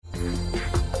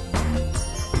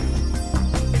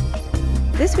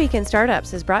This Week in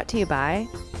Startups is brought to you by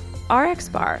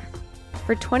RxBar.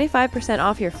 For 25%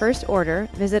 off your first order,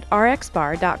 visit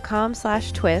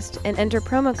rxbar.com/twist and enter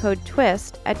promo code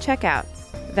TWIST at checkout.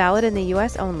 Valid in the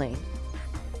U.S. only.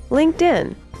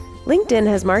 LinkedIn. LinkedIn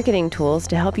has marketing tools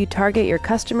to help you target your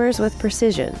customers with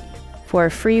precision. For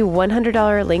a free $100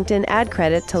 LinkedIn ad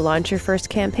credit to launch your first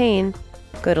campaign,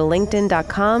 go to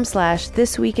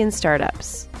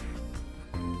linkedin.com/thisweekinstartups.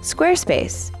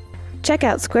 Squarespace. Check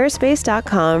out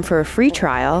squarespace.com for a free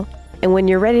trial, and when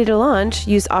you're ready to launch,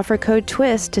 use offer code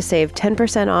TWIST to save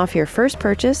 10% off your first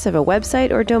purchase of a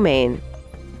website or domain.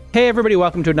 Hey everybody,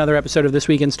 welcome to another episode of This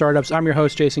Week in Startups. I'm your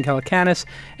host, Jason Calacanis,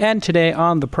 and today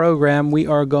on the program, we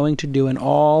are going to do an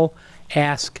all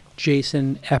Ask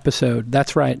Jason episode.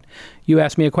 That's right. You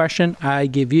ask me a question, I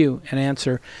give you an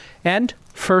answer. And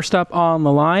first up on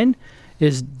the line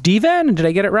is Devan. Did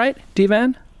I get it right?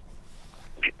 Devan?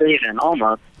 David,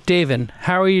 almost. David,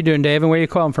 how are you doing, David? Where are you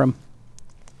calling from?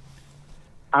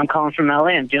 I'm calling from LA.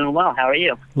 I'm doing well. How are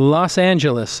you? Los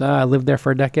Angeles. I lived there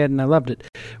for a decade and I loved it.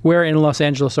 Where in Los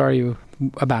Angeles are you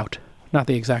about? Not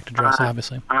the exact address,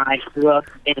 obviously. I grew up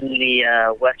in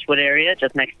the Westwood area,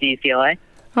 just next to UCLA.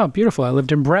 Oh, beautiful. I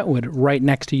lived in Brentwood, right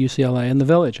next to UCLA in the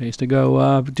Village. I used to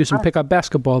go do some pickup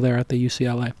basketball there at the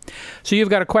UCLA. So you've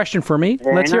got a question for me.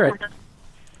 Let's hear it.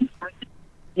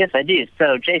 Yes, I do.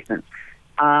 So, Jason,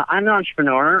 I'm an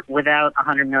entrepreneur without a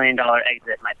 $100 million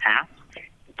exit in my past,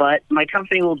 but my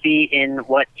company will be in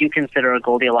what you consider a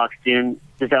Goldilocks zone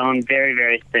very,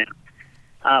 very soon.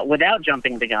 Without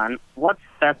jumping the gun, what's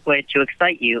the best way to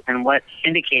excite you, and what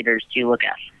indicators do you look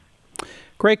at?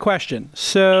 Great question.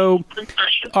 So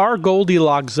our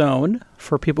Goldilocks zone,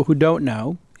 for people who don't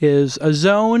know, is a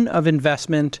zone of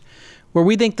investment where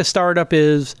we think the startup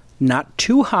is not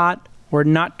too hot or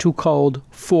not too cold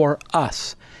for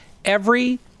us.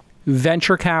 Every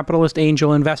venture capitalist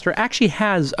angel investor actually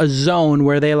has a zone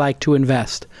where they like to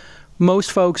invest.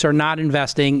 Most folks are not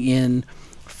investing in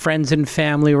friends and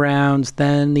family rounds,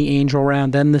 then the angel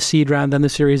round, then the seed round, then the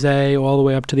Series A, all the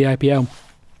way up to the IPO.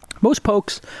 Most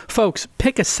folks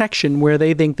pick a section where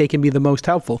they think they can be the most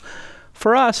helpful.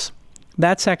 For us,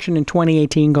 that section in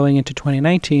 2018 going into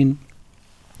 2019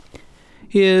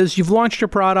 is you've launched your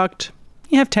product,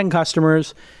 you have 10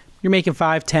 customers, you're making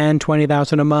 5, 10,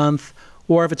 20,000 a month,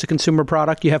 or if it's a consumer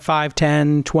product, you have 5,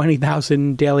 10,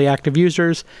 20,000 daily active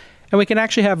users, and we can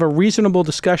actually have a reasonable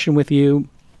discussion with you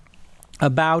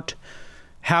about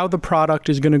how the product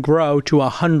is going to grow to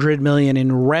 $100 million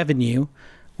in revenue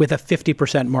with a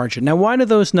 50% margin. Now, why do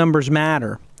those numbers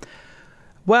matter?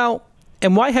 Well,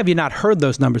 and why have you not heard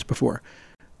those numbers before?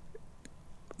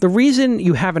 The reason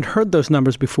you haven't heard those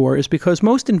numbers before is because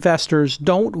most investors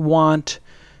don't want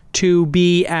to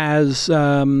be as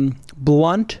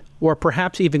blunt or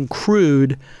perhaps even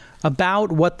crude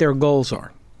about what their goals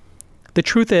are. The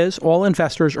truth is, all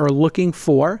investors are looking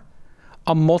for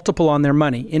a multiple on their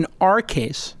money. In our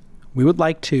case, we would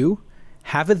like to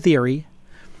have a theory,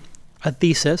 a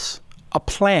thesis, a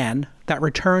plan that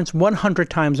returns 100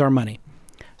 times our money.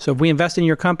 So if we invest in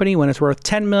your company when it's worth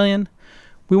 10 million,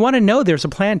 we want to know there's a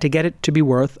plan to get it to be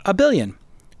worth $1 billion,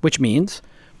 which means,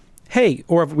 hey,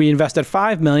 or if we invest at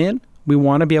 5 million, we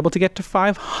want to be able to get to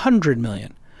 500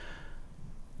 million.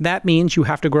 That means you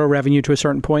have to grow revenue to a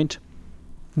certain point.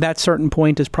 That certain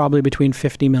point is probably between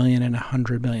 50 million and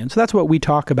 100 million. So that's what we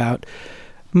talk about.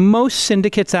 Most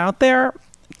syndicates out there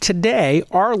today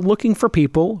are looking for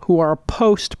people who are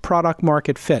post-product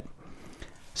market fit.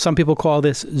 Some people call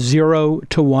this 0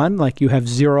 to 1, like you have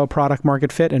 0 product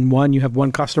market fit, and 1, you have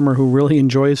one customer who really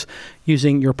enjoys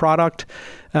using your product.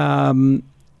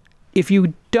 If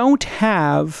you don't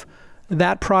have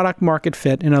that product market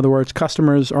fit, in other words,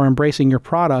 customers are embracing your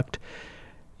product,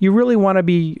 you really want to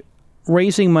be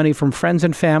raising money from friends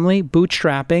and family,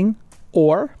 bootstrapping,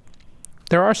 or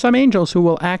there are some angels who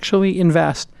will actually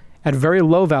invest at very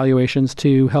low valuations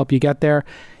to help you get there.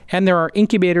 And there are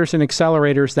incubators and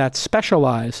accelerators that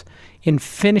specialize in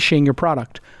finishing your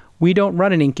product. We don't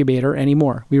run an incubator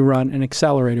anymore. We run an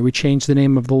accelerator. We changed the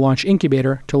name of the launch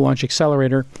incubator to launch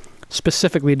accelerator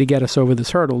specifically to get us over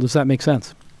this hurdle. Does that make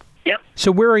sense? Yep. So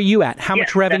where are you at? How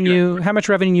much revenue? Definitely. How much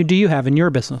revenue do you have in your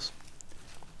business?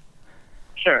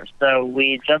 Sure. So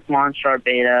we just launched our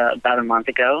beta about a month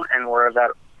ago, and we're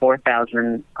about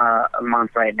 4,000 a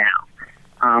month right now.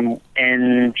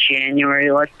 In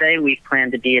January, let's say, we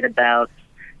plan to be at about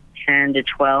 10 to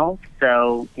 12.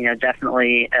 So,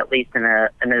 definitely at least in a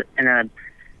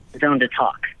zone to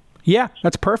talk. Yeah,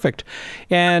 that's perfect.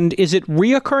 And is it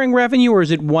reoccurring revenue or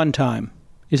is it one time?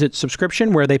 Is it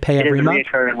subscription where they pay every month? It is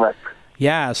reoccurring revenue.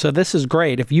 Yeah, so this is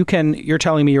great. If you can, you're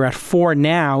telling me you're at 4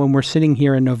 now, and we're sitting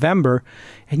here in November,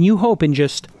 and you hope in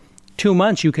just 2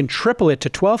 months you can triple it to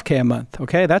 12K a month.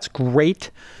 Okay, that's great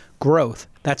growth.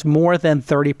 That's more than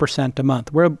 30% a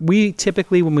month. Where we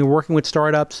typically, when we're working with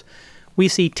startups, we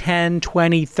see 10,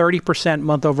 20, 30%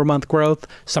 month over month growth.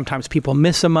 Sometimes people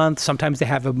miss a month. Sometimes they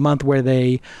have a month where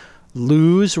they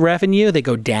lose revenue. They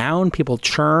go down. People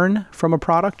churn from a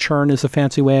product. Churn is a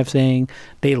fancy way of saying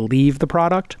they leave the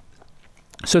product.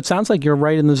 So it sounds like you're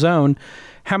right in the zone.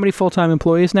 How many full-time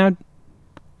employees now?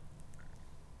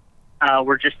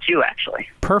 We're just 2, actually.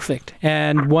 Perfect.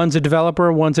 And one's a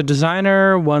developer, one's a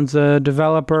designer, one's a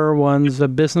developer, one's a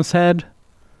business head?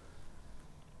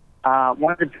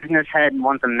 One's a business head and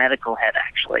one's a medical head,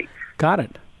 actually. Got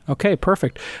it. Okay,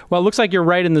 perfect. Well, it looks like you're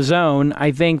right in the zone.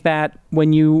 I think that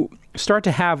when you start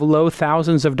to have low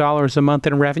thousands of dollars a month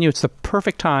in revenue, it's the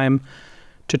perfect time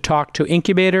to talk to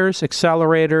incubators,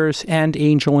 accelerators, and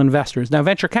angel investors. Now,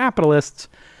 venture capitalists,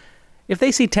 if they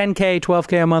see 10K,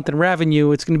 12K a month in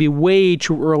revenue, it's going to be way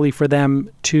too early for them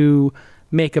to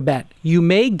make a bet. You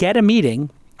may get a meeting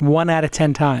 1 out of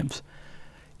 10 times.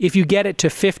 If you get it to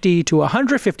 50 to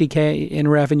 150K in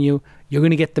revenue, you're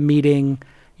going to get the meeting,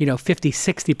 50,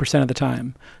 60% of the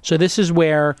time. So this is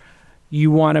where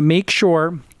you want to make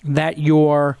sure that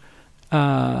you're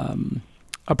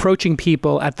approaching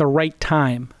people at the right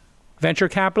time. Venture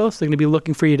capitalists, they're going to be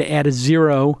looking for you to add a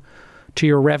 0 to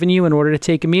your revenue in order to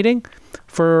take a meeting.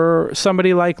 For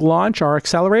somebody like Launch, our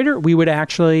accelerator, we would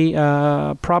actually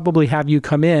probably have you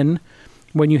come in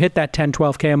when you hit that 10,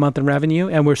 12K a month in revenue,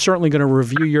 and we're certainly going to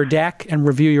review your deck and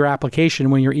review your application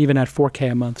when you're even at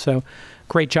 4K a month. So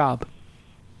great job.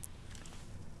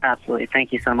 Absolutely.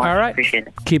 Thank you so much. All right. Appreciate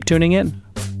it. Keep tuning in.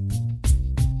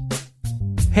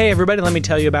 Hey, everybody, let me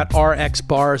tell you about RX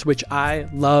bars, which I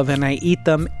love, and I eat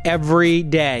them every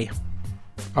day.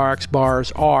 RX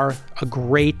bars are a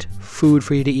great food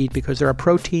for you to eat because they're a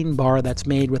protein bar that's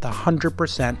made with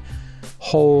 100%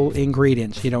 whole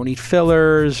ingredients. You don't need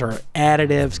fillers or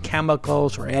additives,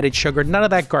 chemicals, or added sugar, none of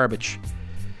that garbage.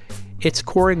 Its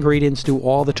core ingredients do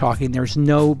all the talking. There's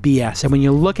no BS. And when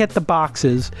you look at the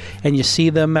boxes and you see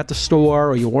them at the store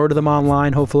or you order them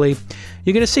online, hopefully,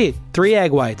 you're going to see it. 3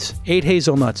 egg whites, 8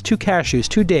 hazelnuts, 2 cashews,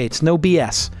 2 dates, no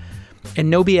BS. And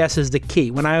no BS is the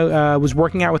key. When I was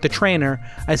working out with the trainer,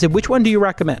 I said, which one do you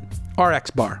recommend?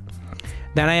 RX bar.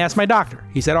 Then I asked my doctor.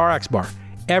 He said RX bar.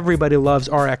 Everybody loves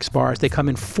RX bars. They come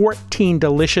in 14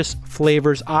 delicious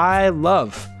flavors. I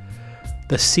love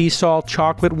the sea salt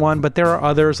chocolate one, but there are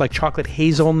others like chocolate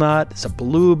hazelnut, it's a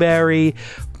blueberry,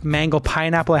 mango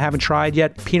pineapple I haven't tried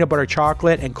yet, peanut butter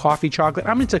chocolate, and coffee chocolate.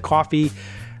 I'm into coffee,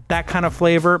 that kind of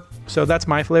flavor. So that's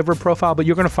my flavor profile, but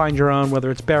you're going to find your own,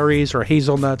 whether it's berries or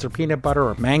hazelnuts or peanut butter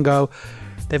or mango.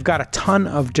 They've got a ton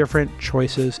of different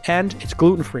choices, and it's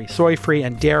gluten-free, soy-free,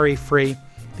 and dairy-free.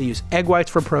 They use egg whites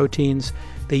for proteins.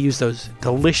 They use those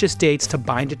delicious dates to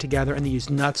bind it together, and they use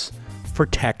nuts for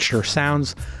texture.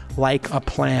 Sounds like a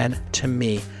plan to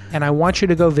me. And I want you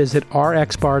to go visit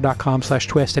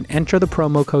rxbar.com/twist and enter the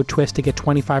promo code TWIST to get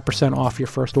 25% off your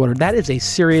first order. That is a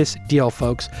serious deal,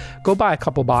 folks. Go buy a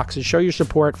couple boxes, show your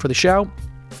support for the show,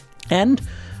 and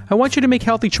I want you to make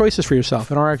healthy choices for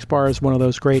yourself. And RX Bar is one of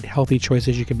those great healthy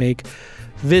choices you can make.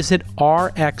 Visit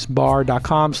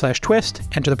rxbar.com/twist,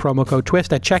 enter the promo code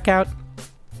TWIST at checkout.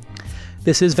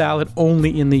 This is valid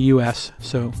only in the US,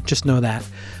 so just know that.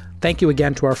 Thank you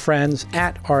again to our friends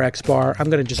at RX Bar. I'm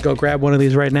going to just go grab one of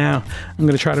these right now. I'm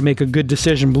going to try to make a good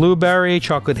decision. Blueberry,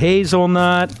 chocolate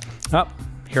hazelnut. Oh,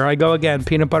 here I go again.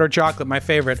 Peanut butter chocolate, my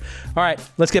favorite. All right,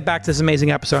 let's get back to this amazing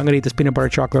episode. I'm going to eat this peanut butter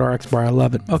chocolate RX Bar. I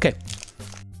love it. Okay.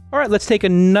 All right, let's take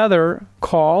another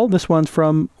call. This one's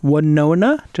from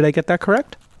Winona. Did I get that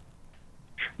correct?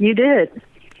 You did.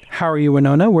 How are you,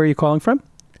 Winona? Where are you calling from?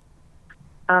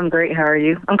 I'm great. How are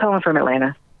you? I'm calling from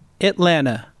Atlanta.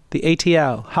 Atlanta. The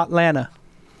ATL, Hotlanta.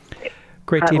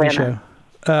 Great TV show.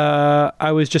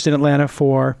 I was just in Atlanta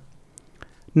for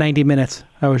 90 minutes.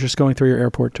 I was just going through your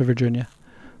airport to Virginia.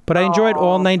 But I enjoyed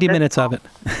all 90 minutes of it.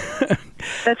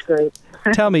 That's great.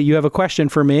 Tell me, you have a question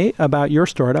for me about your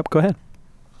startup. Go ahead.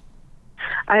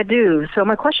 I do. So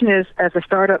my question is, as a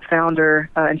startup founder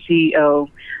and CEO,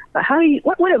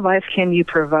 what advice can you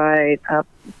provide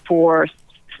for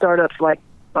startups like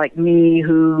me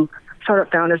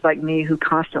startup founders like me who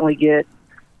constantly get,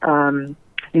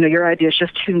 your idea is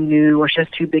just too new or it's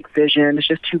just too big vision, it's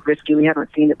just too risky, we haven't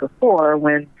seen it before,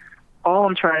 when all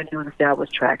I'm trying to do is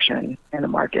establish traction in the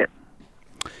market?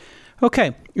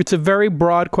 Okay. It's a very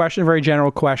broad question, very general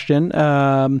question.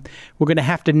 We're going to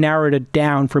have to narrow it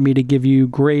down for me to give you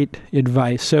great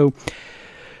advice. So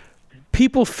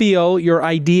people feel your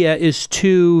idea is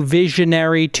too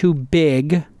visionary, too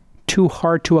big, too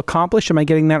hard to accomplish. Am I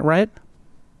getting that right?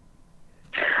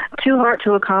 Too hard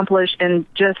to accomplish and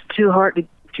just too hard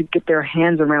to get their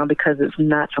hands around because it's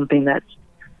not something that's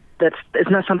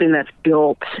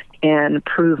built and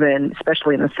proven,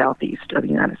 especially in the southeast of the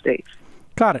United States.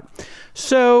 Got it.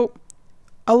 So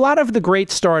a lot of the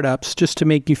great startups, just to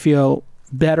make you feel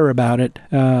better about it,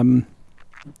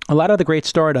 a lot of the great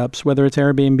startups, whether it's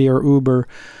Airbnb or Uber,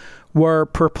 were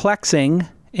perplexing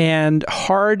and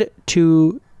hard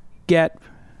to get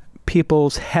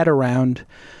people's head around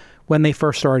when they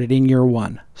first started in year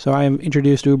one. So I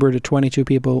introduced Uber to 22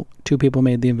 people. 2 people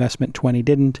made the investment, 20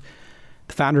 didn't.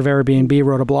 The founder of Airbnb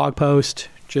wrote a blog post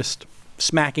just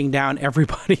smacking down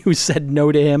everybody who said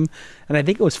no to him. And I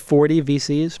think it was 40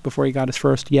 VCs before he got his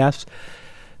first yes.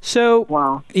 So,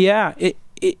 wow. Yeah,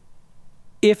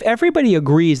 if everybody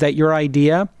agrees that your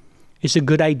idea is a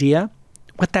good idea,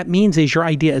 what that means is your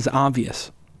idea is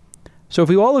obvious. So if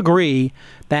we all agree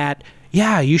that,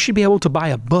 yeah, you should be able to buy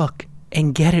a book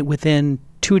and get it within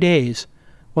 2 days,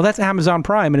 well, that's Amazon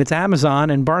Prime, and it's Amazon,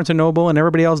 and Barnes & Noble, and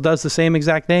everybody else does the same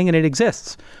exact thing, and it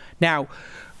exists. Now,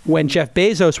 when Jeff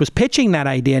Bezos was pitching that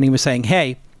idea, and he was saying,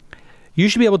 hey, you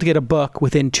should be able to get a book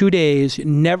within 2 days,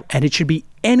 and it should be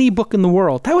any book in the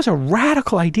world, that was a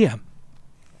radical idea.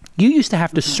 You used to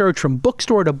have to search from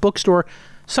bookstore to bookstore.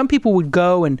 Some people would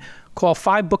go and call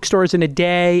 5 bookstores in a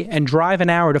day and drive an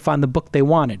hour to find the book they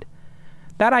wanted.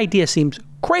 That idea seems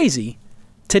crazy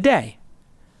today.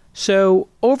 So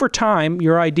over time,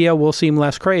 your idea will seem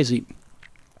less crazy.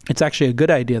 It's actually a good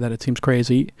idea that it seems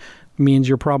crazy. It means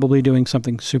you're probably doing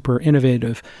something super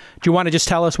innovative. Do you want to just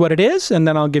tell us what it is, and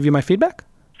then I'll give you my feedback?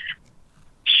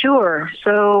 Sure.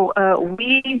 So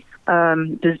we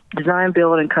design,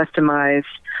 build, and customize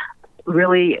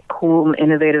really cool and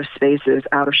innovative spaces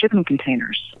out of shipping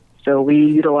containers. So we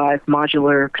utilize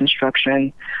modular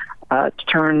construction to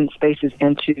turn spaces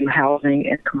into housing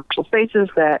and commercial spaces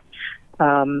that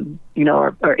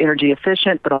are energy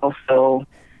efficient, but also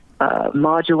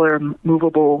modular,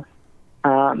 movable,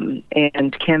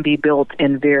 and can be built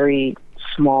in very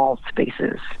small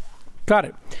spaces. Got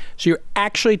it. So you're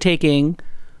actually taking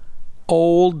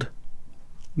old,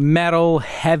 metal,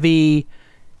 heavy,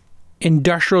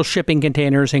 industrial shipping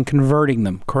containers and converting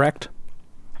them, correct?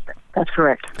 That's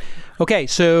correct. Okay,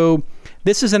 so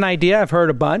this is an idea I've heard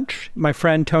a bunch. My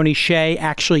friend Tony Hsieh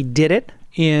actually did it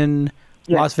in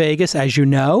Las Vegas, as you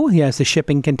know. He has the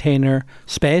shipping container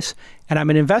space. And I'm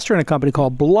an investor in a company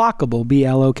called Blockable,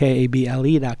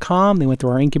 BLOKABLE.com. They went through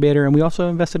our incubator, and we also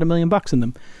invested $1 million in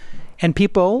them. And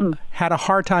people had a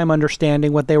hard time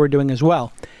understanding what they were doing as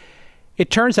well.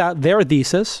 It turns out their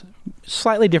thesis,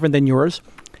 slightly different than yours,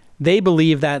 they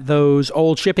believe that those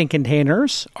old shipping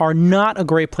containers are not a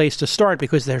great place to start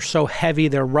because they're so heavy,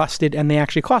 they're rusted, and they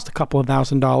actually cost a couple of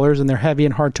 $1,000s, and they're heavy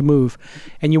and hard to move.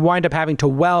 And you wind up having to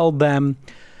weld them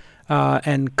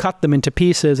and cut them into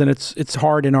pieces, and it's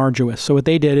hard and arduous. So what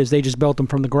they did is they just built them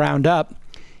from the ground up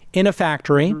in a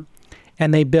factory,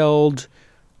 and they build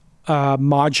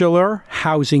modular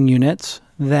housing units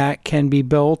that can be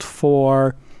built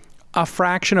for a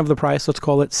fraction of the price, let's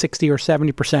call it 60 or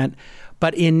 70%,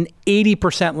 but in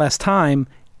 80% less time,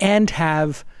 and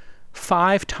have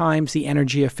 5 times the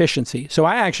energy efficiency. So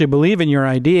I actually believe in your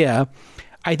idea.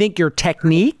 I think your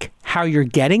technique, how you're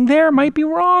getting there, might be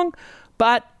wrong,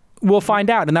 but we'll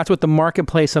find out. And that's what the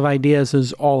marketplace of ideas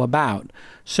is all about.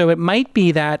 So it might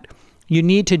be that you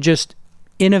need to just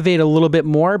innovate a little bit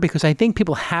more, because I think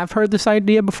people have heard this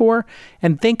idea before,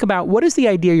 and think about what is the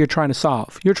idea you're trying to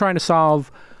solve. You're trying to solve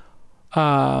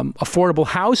affordable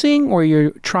housing, or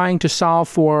you're trying to solve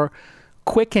for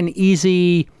quick and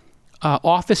easy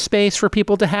office space for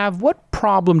people to have? What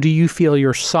problem do you feel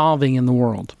you're solving in the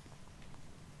world?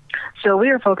 So we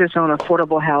are focused on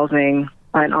affordable housing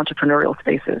and entrepreneurial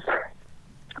spaces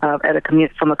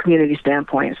from a community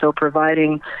standpoint. So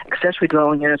providing accessory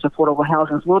dwelling units, affordable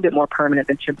housing is a little bit more permanent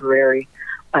than temporary,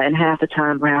 and half the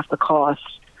time or half the cost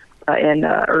in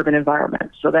urban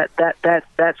environments. So that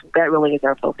really is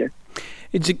our focus.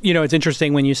 It's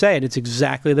interesting when you say it. It's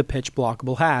exactly the pitch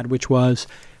Blockable had, which was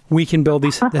we can build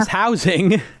this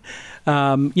housing,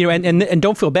 and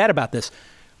don't feel bad about this.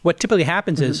 What typically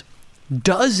happens is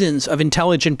dozens of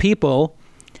intelligent people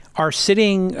are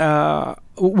sitting,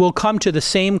 will come to the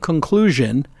same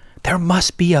conclusion. There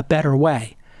must be a better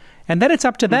way, and then it's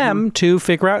up to them to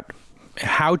figure out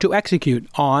how to execute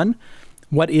on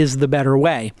what is the better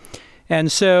way. And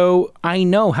so I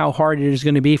know how hard it is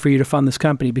going to be for you to fund this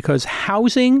company, because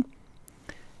housing,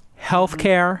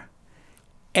 healthcare,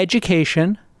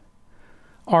 education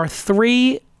are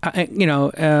 3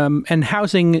 and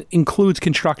housing includes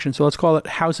construction. So let's call it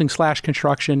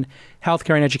housing/construction,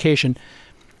 healthcare, and education.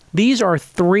 These are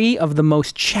three of the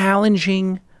most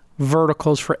challenging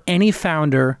verticals for any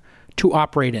founder to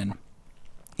operate in.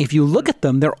 If you look at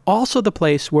them, they're also the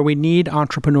place where we need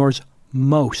entrepreneurs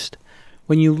most.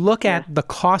 When you look at the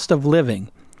cost of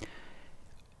living,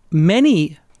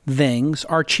 many things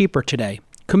are cheaper today.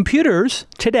 Computers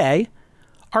today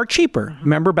are cheaper.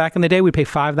 Remember back in the day, we pay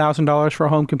 $5,000 for a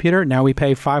home computer. Now we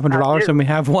pay $500 and we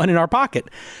have one in our pocket.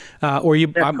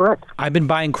 I've been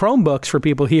buying Chromebooks for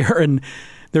people here, and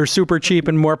they're super cheap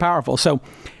and more powerful. So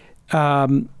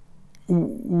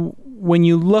when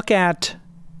you look at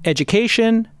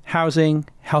education, housing,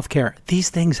 healthcare, these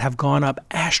things have gone up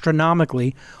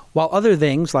astronomically, while other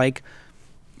things like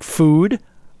food,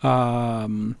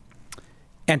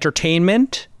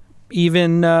 entertainment,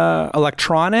 even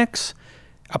electronics,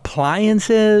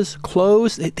 appliances,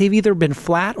 clothes, they've either been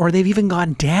flat or they've even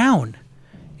gone down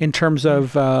in terms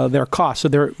of their costs.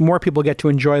 So more people get to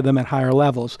enjoy them at higher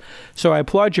levels. So I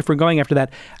applaud you for going after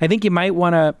that. I think you might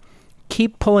want to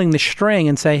keep pulling the string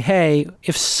and say, hey,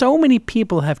 if so many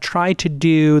people have tried to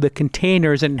do the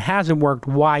containers and it hasn't worked,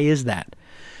 why is that?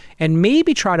 And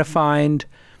maybe try to find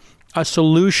a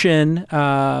solution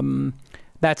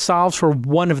that solves for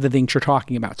one of the things you're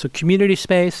talking about. So community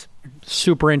space,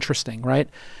 super interesting, right?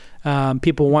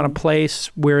 People want a place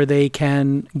where they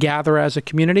can gather as a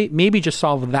community. Maybe just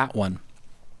solve that one.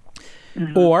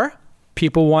 Mm-hmm. Or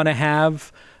people want to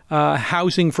have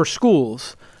housing for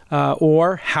schools,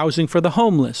 or housing for the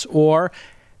homeless, or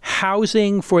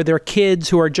housing for their kids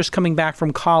who are just coming back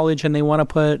from college and they want to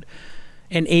put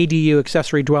an ADU,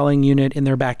 accessory dwelling unit, in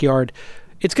their backyard.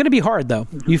 It's going to be hard, though.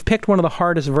 You've picked one of the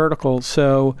hardest verticals,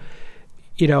 so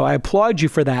I applaud you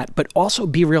for that, but also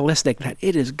be realistic that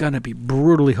it is going to be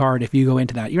brutally hard if you go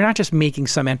into that. You're not just making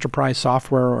some enterprise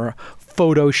software or a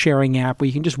photo sharing app where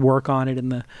you can just work on it in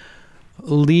the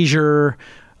leisurely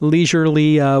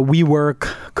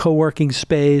WeWork co-working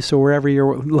space or wherever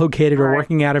you're located, or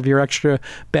working out of your extra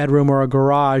bedroom or a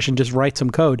garage and just write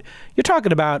some code. You're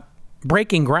talking about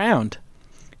breaking ground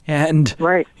and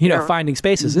finding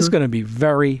spaces. This is going to be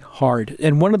very hard.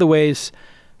 And one of the ways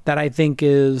that I think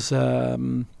is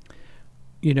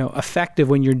effective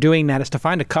when you're doing that is to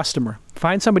find a customer.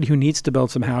 Find somebody who needs to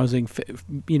build some housing.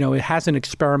 It has an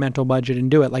experimental budget, and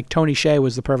do it. Like Tony Hsieh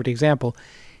was the perfect example.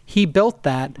 He built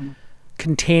that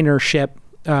container ship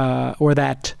or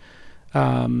that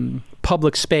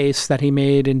public space that he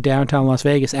made in downtown Las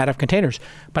Vegas out of containers.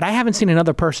 But I haven't seen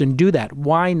another person do that.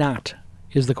 Why not,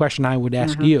 is the question I would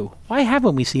ask you. Why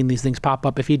haven't we seen these things pop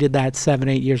up if he did that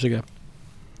 7-8 years ago?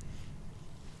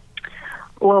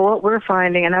 Well, what we're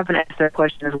finding, and I've been asked that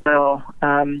question as well,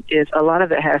 is a lot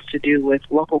of it has to do with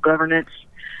local governance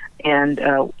and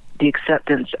the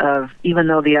acceptance of, even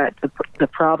though the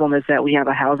problem is that we have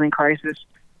a housing crisis,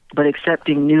 but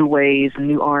accepting new ways,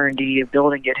 new R&D of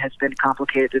building it has been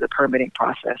complicated through the permitting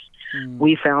process.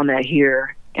 We found that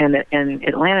here in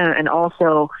Atlanta, and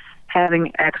also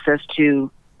having access to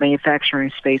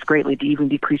manufacturing space greatly even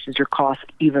decreases your cost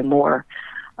even more.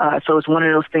 So it's one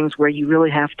of those things where you really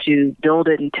have to build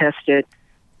it and test it.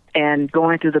 And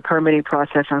going through the permitting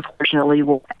process, unfortunately,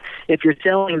 if you're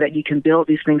selling that you can build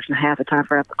these things in half the time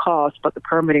for half the cost, but the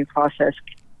permitting process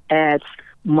adds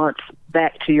months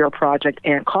back to your project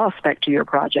and costs back to your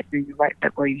project, and you're right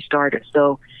back where you started.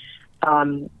 So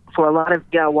for a lot of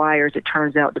DIYers, it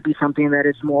turns out to be something that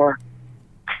is more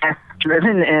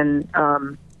task-driven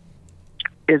and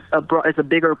is a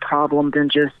bigger problem than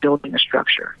just building a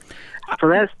structure. So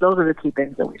those are the key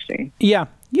things that we've seen. Yeah.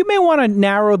 You may want to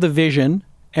narrow the vision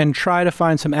and try to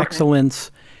find some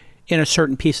excellence in a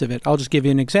certain piece of it. I'll just give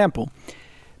you an example.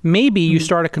 Maybe you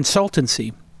start a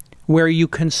consultancy where you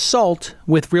consult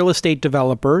with real estate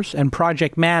developers and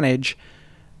project manage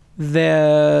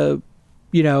the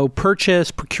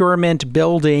purchase, procurement,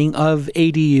 building of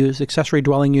ADUs, accessory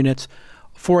dwelling units,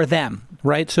 for them,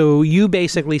 right? So you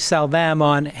basically sell them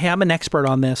on, hey, I'm an expert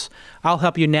on this. I'll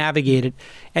help you navigate it.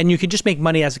 And you can just make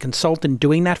money as a consultant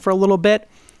doing that for a little bit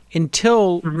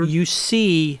until you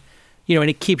see, and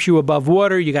it keeps you above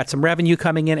water. You got some revenue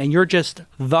coming in, and you're just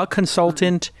the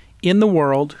consultant in the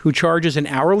world who charges an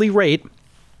hourly rate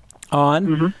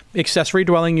on accessory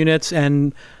dwelling units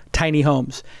and tiny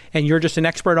homes. And you're just an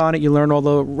expert on it. You learn all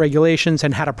the regulations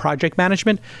and how to project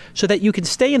management so that you can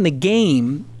stay in the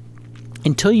game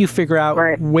until you figure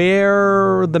out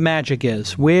where the magic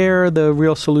is, where the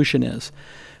real solution is.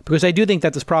 Because I do think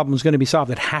that this problem is going to be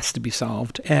solved. It has to be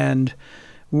solved. And,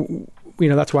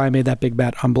 that's why I made that big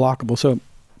bet, unblockable. So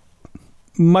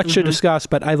much to discuss,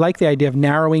 but I like the idea of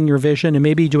narrowing your vision and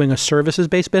maybe doing a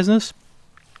services-based business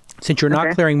Since you're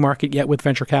not clearing market yet with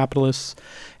venture capitalists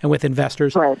and with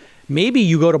investors, Right. maybe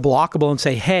you go to Blockable and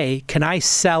say, hey, can I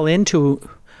sell into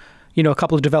a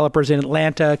couple of developers in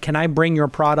Atlanta? Can I bring your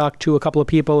product to a couple of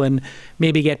people and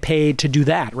maybe get paid to do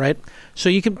that, right? So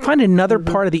you can find another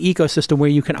part of the ecosystem where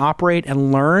you can operate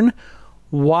and learn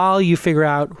while you figure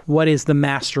out what is the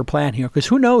master plan here. Because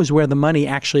who knows where the money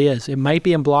actually is? It might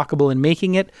be in Blockable and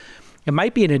making it. It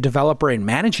might be in a developer and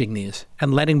managing these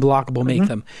and letting Blockable make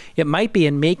them. It might be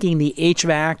in making the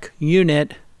HVAC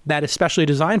unit that is specially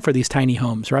designed for these tiny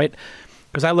homes, right?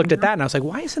 Because I looked at that and I was like,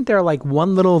 why isn't there like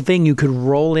one little thing you could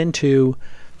roll into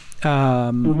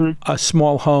a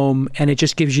small home and it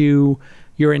just gives you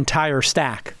your entire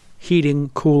stack, heating,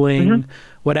 cooling,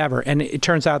 whatever. And it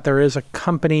turns out there is a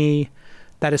company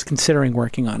that is considering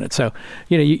working on it. So,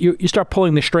 you start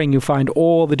pulling the string, you find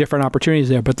all the different opportunities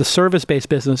there. But the service-based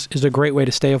business is a great way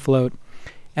to stay afloat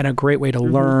and a great way to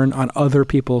learn on other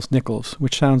people's nickels,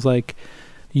 which sounds like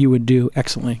you would do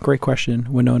excellently. Great question,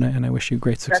 Winona, and I wish you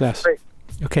great success. That's great.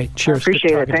 Okay, cheers. I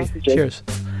appreciate it. Thanks, Jay. Cheers.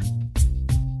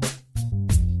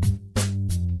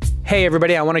 Hey,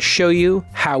 everybody, I want to show you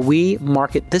how we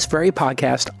market this very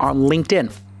podcast on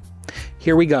LinkedIn.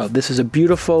 Here we go. This is a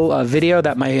beautiful video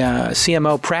that my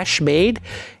CMO Presh made,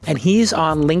 and he's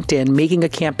on LinkedIn making a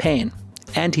campaign.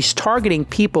 And he's targeting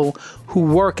people who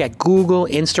work at Google,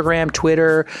 Instagram,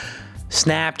 Twitter,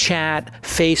 Snapchat,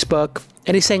 Facebook.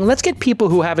 And he's saying, let's get people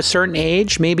who have a certain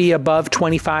age, maybe above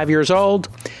 25 years old.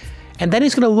 And then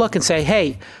he's going to look and say,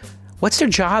 hey, what's their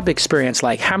job experience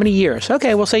like? How many years?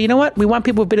 Okay, we'll say, you know what? We want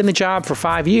people who've been in the job for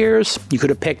 5 years. You could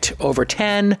have picked over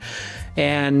 10.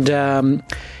 And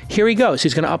here he goes.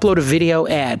 He's going to upload a video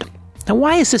ad. Now,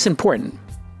 why is this important?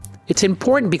 It's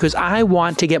important because I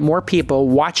want to get more people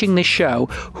watching this show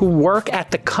who work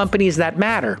at the companies that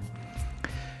matter.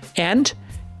 And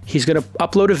he's going to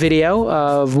upload a video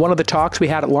of one of the talks we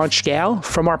had at Launch Scale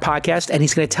from our podcast, and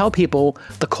he's going to tell people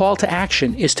the call to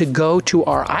action is to go to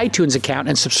our iTunes account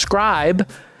and subscribe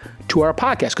to our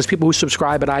podcast, because people who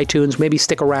subscribe at iTunes maybe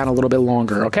stick around a little bit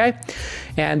longer, okay?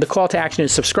 And the call to action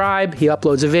is subscribe. He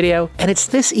uploads a video, and it's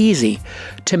this easy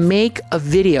to make a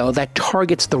video that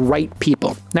targets the right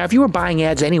people. Now, if you were buying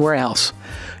ads anywhere else,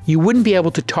 you wouldn't be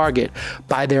able to target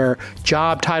by their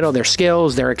job title, their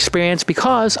skills, their experience,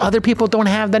 because other people don't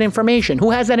have that information.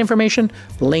 Who has that information?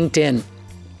 LinkedIn.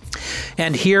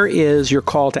 And here is your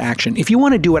call to action. If you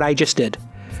want to do what I just did,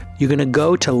 you're going to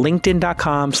go to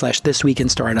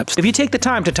linkedin.com/thisweekinstartups. If you take the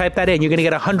time to type that in, you're going to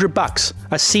get $100,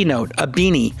 a C-note, a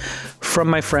beanie from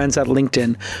my friends at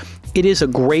LinkedIn. It is a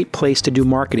great place to do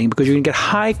marketing because you're going to get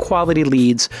high quality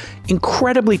leads,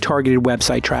 incredibly targeted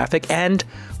website traffic, and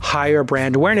higher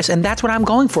brand awareness. And that's what I'm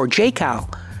going for.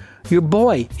 JCal, your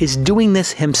boy, is doing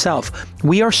this himself.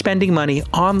 We are spending money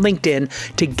on LinkedIn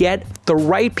to get the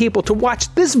right people to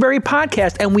watch this very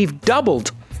podcast, and we've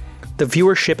doubled the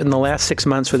viewership in the last 6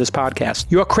 months for this podcast.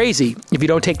 You're crazy if you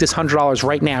don't take this $100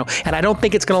 right now, and I don't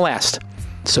think it's going to last.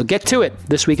 So get to it.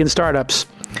 This Week in Startups.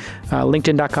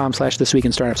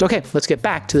 LinkedIn.com/thisweekinstartups. Okay, let's get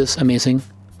back to this amazing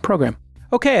program.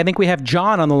 Okay, I think we have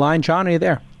John on the line. John, are you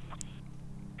there?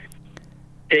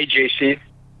 Hey, JC.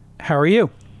 How are you?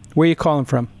 Where are you calling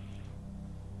from?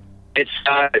 It's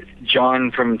John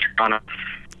from Toronto.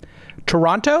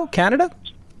 Toronto, Canada?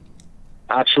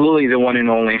 Absolutely, the one and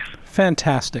only.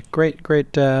 Fantastic.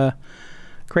 Great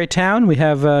town. We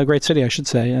have a great city, I should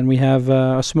say, and we have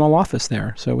a small office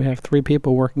there. So we have 3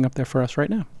 people working up there for us right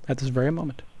now at this very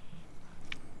moment.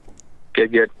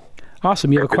 Good.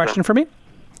 Awesome. You have a question for me?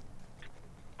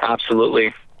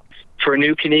 Absolutely. For a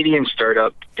new Canadian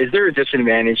startup, is there a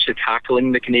disadvantage to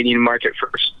tackling the Canadian market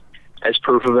first as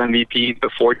proof of MVP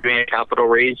before doing a capital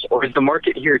raise, or is the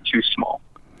market here too small?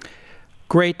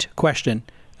 Great question.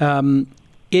 It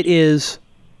is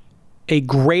a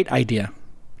great idea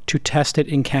to test it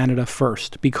in Canada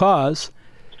first, because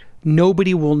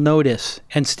nobody will notice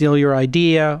and steal your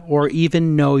idea or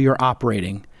even know you're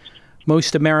operating.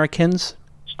 Most Americans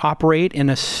operate in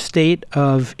a state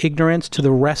of ignorance to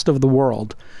the rest of the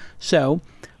world. So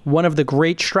one of the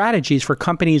great strategies for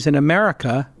companies in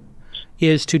America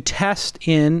is to test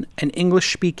in an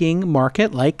English-speaking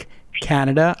market like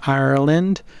Canada,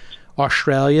 Ireland,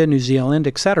 Australia, New Zealand,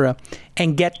 etc.,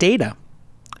 and get data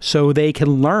so they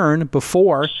can learn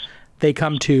before they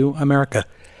come to America.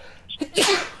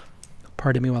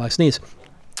 Pardon me while I sneeze.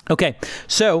 Okay,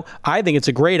 so I think it's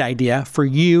a great idea for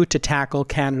you to tackle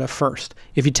Canada first.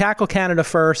 If you tackle Canada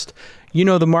first, you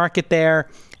know the market there.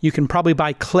 You can probably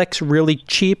buy clicks really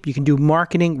cheap. You can do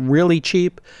marketing really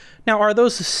cheap. Now, are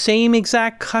those the same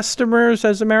exact customers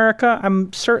as America?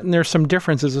 I'm certain there's some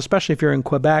differences, especially if you're in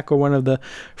Quebec or one of the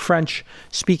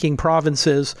French-speaking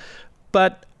provinces.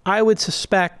 But I would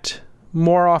suspect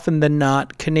more often than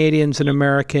not, Canadians and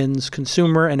Americans'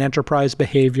 consumer and enterprise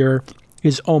behavior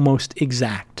is almost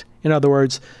exact. In other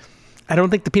words, I don't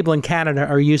think the people in Canada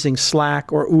are using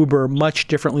Slack or Uber much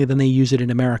differently than they use it in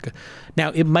America. Now,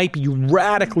 it might be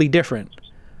radically different.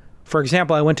 For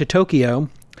example, I went to Tokyo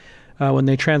when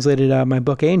they translated my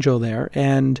book Angel there,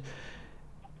 and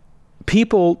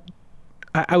people,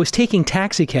 I was taking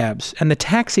taxi cabs, and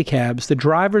the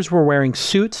drivers were wearing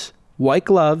suits, white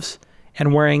gloves,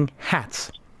 and wearing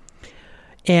hats.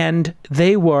 And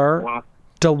they were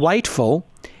delightful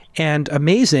and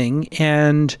amazing.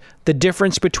 And the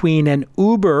difference between an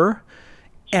Uber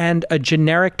and a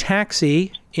generic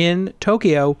taxi in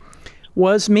Tokyo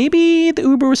was maybe the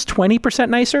Uber was 20%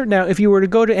 nicer. Now, if you were to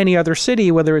go to any other city,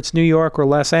 whether it's New York or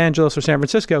Los Angeles or San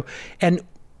Francisco, and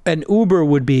an Uber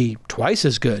would be twice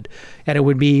as good, and it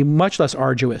would be much less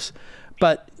arduous.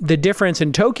 But the difference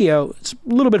in Tokyo, it's a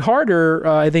little bit harder,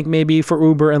 I think, maybe for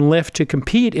Uber and Lyft to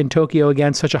compete in Tokyo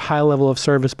against such a high level of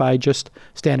service by just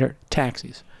standard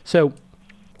taxis. So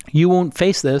you won't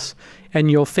face this, and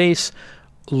you'll face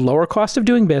lower cost of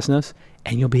doing business,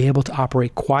 and you'll be able to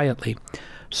operate quietly.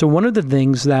 So one of the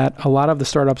things that a lot of the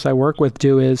startups I work with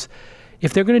do is,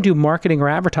 if they're going to do marketing or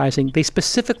advertising, they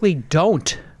specifically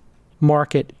don't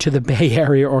market to the Bay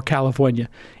Area or California.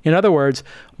 In other words,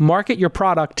 market your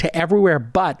product to everywhere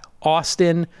but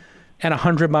Austin and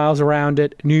 100 miles around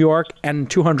it, New York and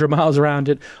 200 miles around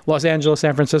it, Los Angeles,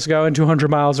 San Francisco and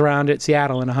 200 miles around it,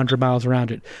 Seattle and 100 miles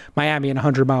around it, Miami and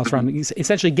 100 miles around it.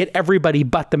 Essentially get everybody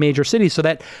but the major cities so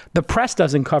that the press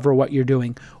doesn't cover what you're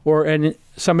doing and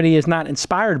somebody is not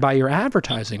inspired by your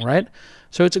advertising, right?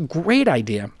 So it's a great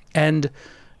idea. And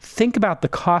think about the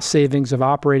cost savings of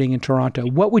operating in Toronto.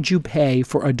 What would you pay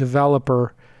for a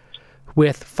developer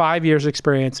with 5 years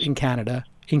experience in Canada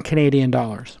in Canadian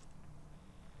dollars?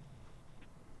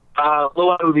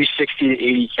 Low end would be 60 to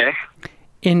 80K.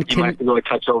 You might have to go a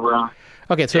touch over on.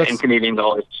 Okay, so in Canadian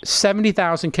dollars.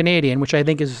 70,000 Canadian, which I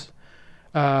think is,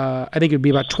 I think it would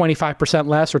be about 25%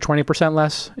 less or 20%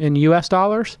 less in US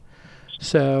dollars.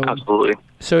 So absolutely.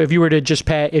 So if you were to just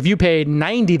pay, if you paid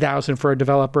 90,000 for a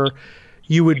developer,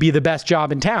 you would be the best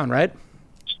job in town, right?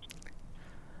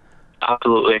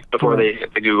 Absolutely. Before they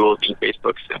hit the Google and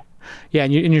Facebook. So. Yeah,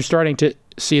 and you're starting to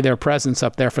see their presence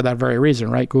up there for that very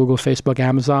reason, right? Google, Facebook,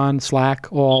 Amazon, Slack,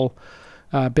 all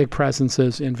big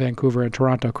presences in Vancouver and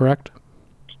Toronto, correct?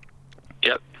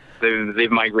 Yep.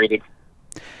 They've migrated.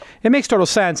 It makes total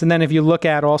sense. And then if you look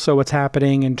at also what's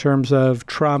happening in terms of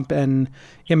Trump and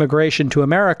immigration to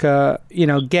America,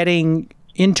 getting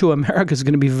into America is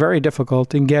going to be very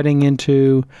difficult, and getting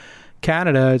into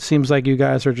Canada, it seems like you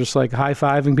guys are just like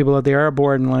high-fiving people at the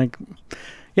airport and like,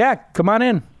 yeah, come on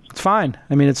in. It's fine.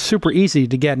 I mean, it's super easy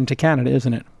to get into Canada,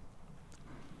 isn't it?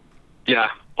 Yeah,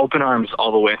 open arms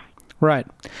all the way. Right.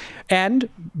 And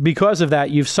because of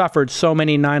that, you've suffered so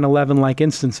many 9/11-like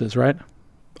instances, right?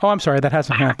 Oh, I'm sorry, that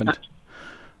hasn't happened.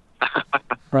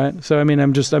 Right? So, I mean,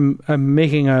 I'm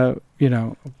making a,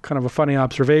 kind of a funny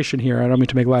observation here. I don't mean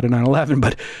to make light of 9/11,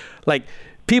 but like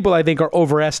people, I think, are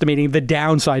overestimating the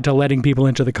downside to letting people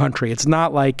into the country. It's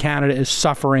not like Canada is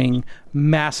suffering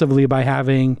massively by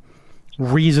having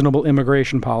reasonable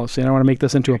immigration policy. And I don't want to make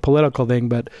this into a political thing,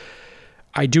 but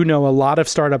I do know a lot of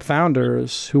startup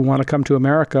founders who want to come to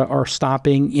America are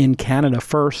stopping in Canada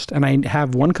first. And I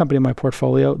have one company in my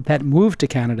portfolio that moved to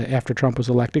Canada after Trump was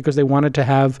elected because they wanted to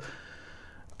have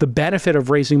the benefit of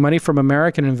raising money from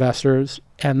American investors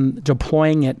and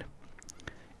deploying it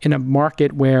in a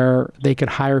market where they could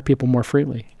hire people more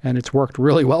freely. And it's worked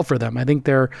really well for them. I think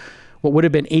what would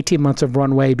have been 18 months of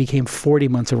runway became 40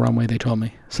 months of runway, they told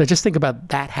me. So just think about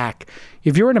that hack.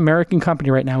 If you're an American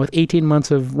company right now with 18 months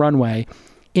of runway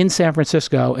in San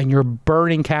Francisco and you're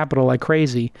burning capital like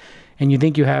crazy and you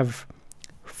think you have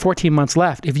 14 months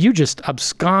left, if you just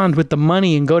abscond with the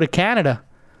money and go to Canada,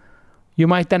 you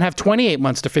might then have 28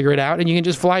 months to figure it out and you can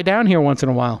just fly down here once in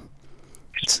a while.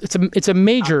 It's a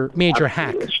major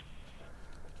hack.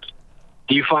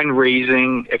 Do you find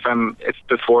raising, if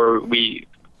before we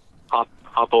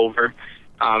hop over,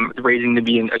 raising to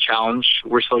be a challenge?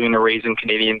 We're still going to raise in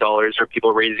Canadian dollars. Are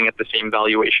people raising at the same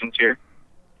valuations here?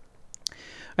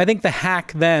 I think the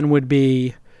hack then would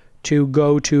be to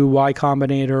go to Y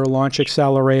Combinator, Launch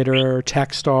Accelerator,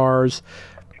 Techstars,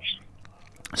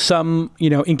 some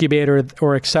incubator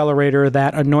or accelerator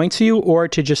that anoints you, or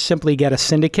to just simply get a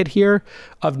syndicate here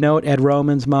of note, Ed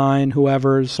Roman's, mine,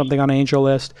 whoever's, something on Angel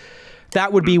List.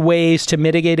 That would be ways to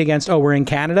mitigate against, we're in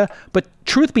Canada. But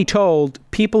truth be told,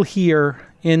 people here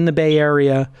in the Bay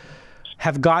Area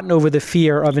have gotten over the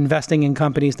fear of investing in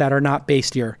companies that are not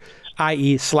based here,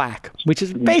 i.e. Slack, which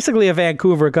is basically a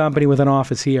Vancouver company with an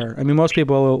office here. I mean, most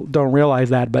people don't realize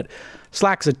that, but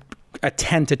Slack's a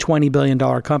 $10 to $20 billion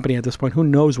company at this point. Who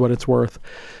knows what it's worth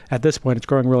at this point? It's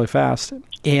growing really fast.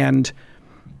 And,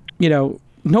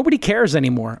 nobody cares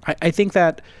anymore. I think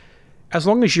that as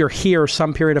long as you're here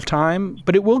some period of time,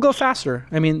 but it will go faster.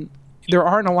 I mean, there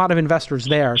aren't a lot of investors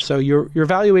there. So your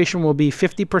valuation will be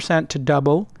 50% to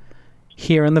double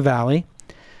here in the Valley.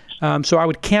 So I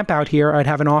would camp out here. I'd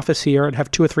have an office here. I'd have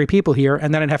 2 or 3 people here.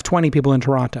 And then I'd have 20 people in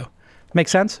Toronto. Make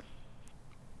sense?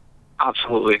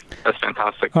 Absolutely. That's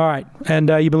fantastic. All right. And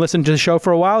you've been listening to the show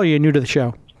for a while, or you're new to the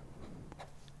show?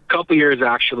 A couple years,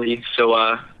 actually.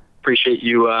 So appreciate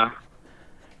you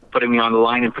putting me on the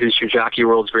line and producer Jackie,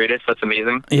 World's Greatest. That's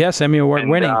amazing. Yes, Emmy Award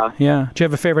winning. Yeah. Do you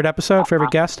have a favorite episode,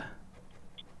 favorite guest?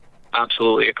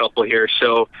 Absolutely. A couple here.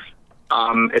 So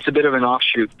it's a bit of an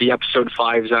offshoot. The episode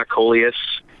 5, Zach Coleus,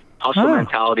 Hustle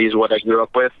Mentality is what I grew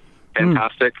up with.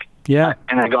 Fantastic. Yeah.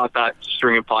 And I got that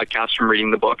string of podcasts from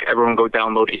reading the book. Everyone go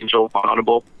download Angel on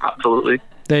Audible. Absolutely.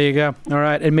 There you go. All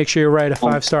right. And make sure you write a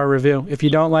 5-star review. If you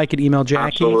don't like it, email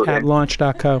Jackie at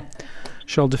launch.co.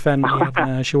 She'll defend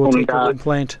me. She will take your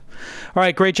complaint. All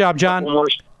right. Great job, John.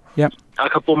 A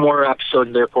couple more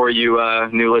episodes there for you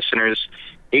new listeners.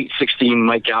 816,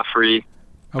 Mike Gaffrey.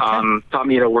 Okay. Taught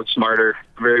me how to work smarter.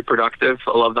 Very productive.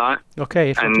 I love that.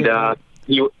 Okay.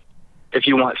 If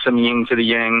you want some yin to the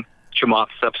yang,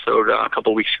 Chamath's episode a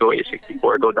couple weeks ago,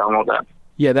 E874, go download that.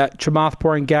 Yeah, that Chamath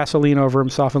pouring gasoline over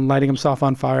himself and lighting himself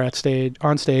on fire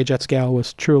on stage at scale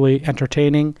was truly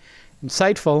entertaining,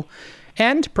 insightful,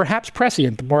 and perhaps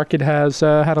prescient. The market has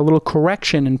had a little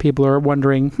correction, and people are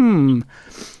wondering,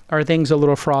 are things a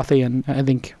little frothy? And I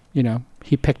think,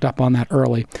 he picked up on that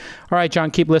early. All right,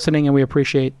 John, keep listening, and we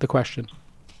appreciate the question.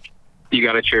 You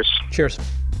got it. Cheers. Cheers.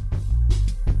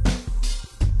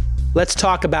 Let's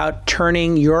talk about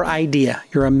turning your idea,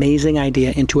 your amazing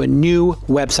idea, into a new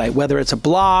website, whether it's a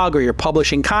blog or you're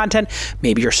publishing content,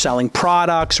 maybe you're selling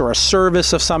products or a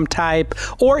service of some type,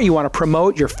 or you want to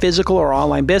promote your physical or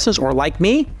online business, or like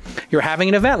me, you're having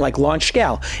an event like Launch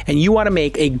Scale, and you want to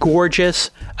make a gorgeous,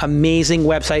 amazing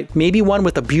website, maybe one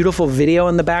with a beautiful video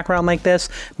in the background like this,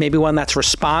 maybe one that's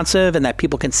responsive and that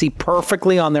people can see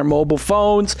perfectly on their mobile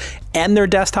phones and their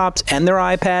desktops and their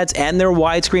iPads and their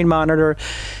widescreen monitor.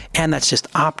 And that's just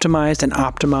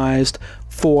optimized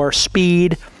for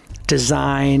speed,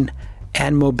 design,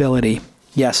 and mobility.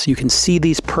 Yes, you can see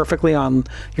these perfectly on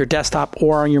your desktop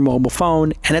or on your mobile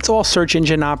phone, and it's all search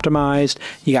engine optimized.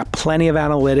 You got plenty of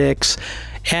analytics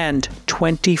and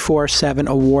 24/7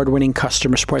 award-winning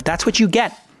customer support. That's what you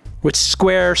get with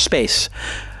Squarespace.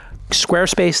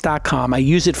 Squarespace.com. I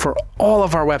use it for all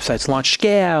of our websites, Launch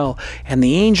Scale and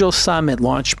the Angel Summit,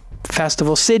 Launch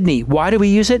Festival Sydney. Why do we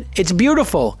use it? It's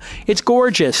beautiful. It's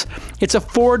gorgeous. It's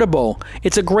affordable.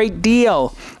 It's a great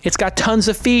deal. It's got tons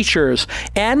of features.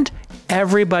 And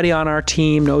everybody on our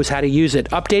team knows how to use it.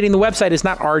 Updating the website is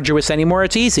not arduous anymore.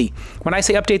 It's easy. When I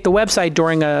say update the website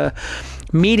during a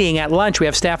meeting at lunch, we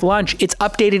have staff lunch, it's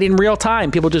updated in real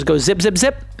time. People just go zip, zip,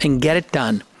 zip and get it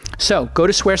done. So go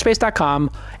to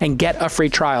squarespace.com and get a free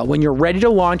trial. When you're ready to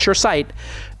launch your site,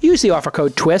 use the offer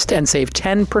code TWIST and save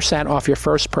 10% off your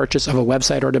first purchase of a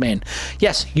website or domain.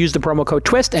 Yes, use the promo code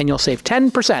TWIST and you'll save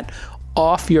 10%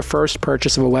 off your first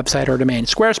purchase of a website or domain.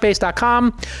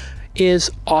 Squarespace.com is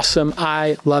awesome.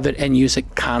 I love it and use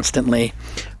it constantly.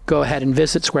 Go ahead and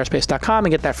visit squarespace.com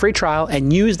and get that free trial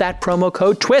and use that promo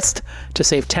code TWIST to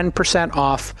save 10%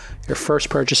 off your first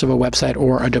purchase of a website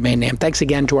or a domain name. Thanks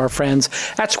again to our friends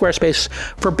at Squarespace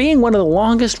for being one of the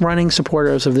longest running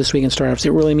supporters of This Week in Startups.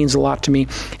 It really means a lot to me,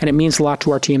 and it means a lot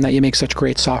to our team that you make such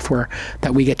great software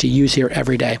that we get to use here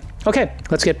every day. Okay,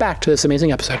 let's get back to this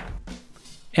amazing episode.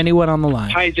 Anyone on the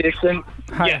line? Hi, Jason.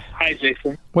 Hi. Yes, hi,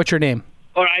 Jason. What's your name?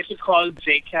 Or I should call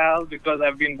JCal because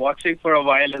I've been watching for a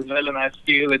while as well, and I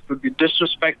feel it would be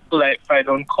disrespectful if I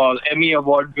don't call Emmy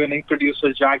Award-winning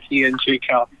producer Jackie and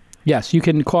JCal. Yes, you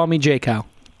can call me JCal.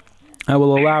 I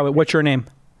will allow it. What's your name?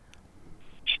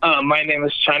 My name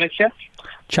is Chanakya.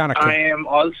 Chanakya. I am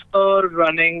also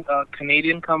running a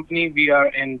Canadian company. We are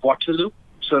in Waterloo,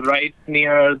 so right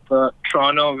near the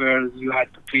Toronto where you had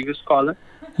the previous caller.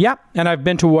 Yeah, and I've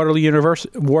been to Waterloo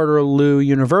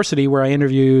University where I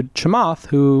interviewed Chamath,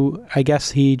 who I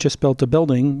guess he just built a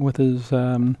building with his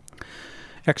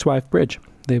ex-wife, Bridge.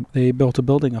 They built a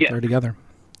building up there together.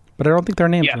 But I don't think their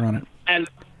names are on it. And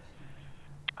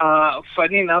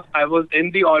funny enough, I was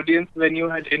in the audience when you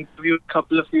had interviewed a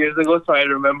couple of years ago, so I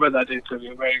remember that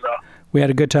interview very well. We had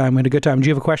a good time. Do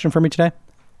you have a question for me today?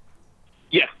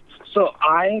 Yeah. So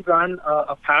I run an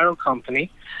apparel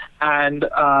company, And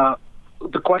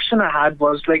the question I had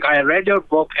was, like, I read your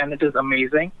book and it is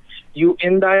amazing. You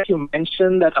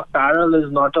mentioned that apparel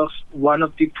is not one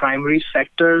of the primary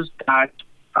sectors that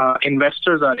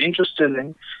investors are interested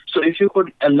in. So if you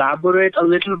could elaborate a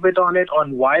little bit on it,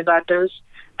 on why that is.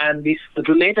 And the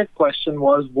related question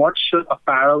was, what should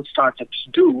apparel startups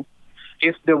do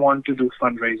if they want to do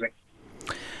fundraising?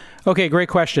 Okay, great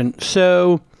question.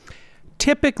 So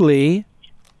typically,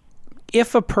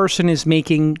 if a person is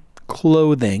making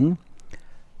clothing,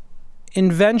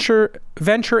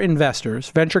 venture investors,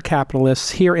 venture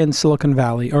capitalists here in Silicon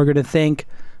Valley are going to think,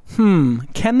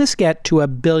 can this get to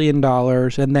 $1 billion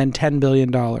and then $10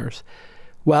 billion?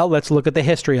 Well, let's look at the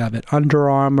history of it. Under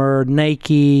Armour,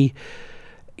 Nike,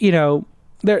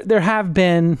 there have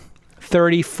been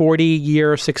 30,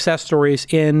 40-year success stories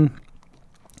in,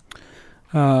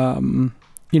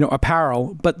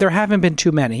 apparel, but there haven't been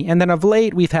too many. And then of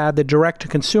late, we've had the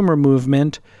direct-to-consumer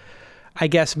movement. I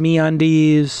guess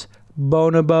MeUndies,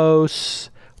 Bonobos,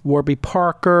 Warby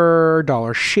Parker,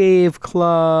 Dollar Shave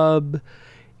Club,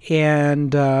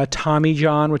 and Tommy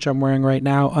John, which I'm wearing right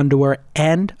now, underwear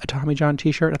and a Tommy John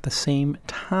t-shirt at the same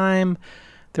time.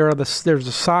 There's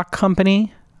a sock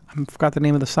company. I forgot the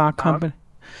name of the sock company.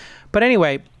 But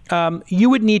anyway, you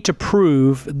would need to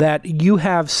prove that you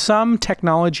have some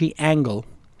technology angle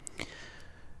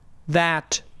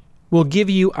that will give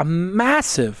you a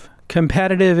massive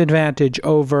competitive advantage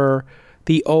over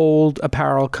the old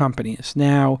apparel companies.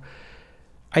 Now,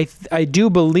 I do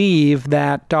believe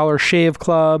that Dollar Shave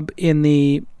Club in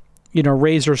the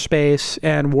razor space,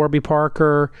 and Warby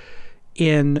Parker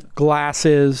in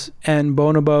glasses, and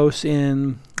Bonobos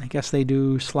in, I guess they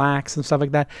do slacks and stuff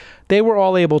like that, they were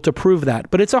all able to prove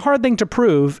that. But it's a hard thing to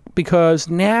prove because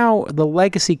now the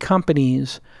legacy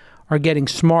companies are getting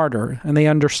smarter and they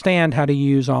understand how to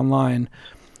use online.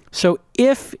 So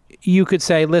if you could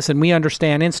say, listen, we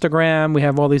understand Instagram, we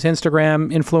have all these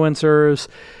Instagram influencers,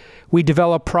 we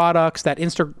develop products that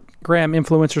Instagram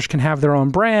influencers can have their own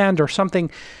brand or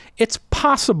something, it's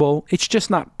possible, it's just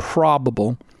not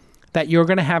probable, that you're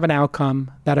going to have an outcome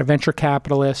that a venture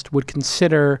capitalist would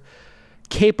consider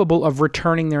capable of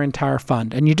returning their entire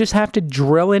fund. And you just have to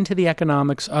drill into the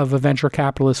economics of a venture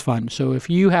capitalist fund. So if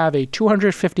you have a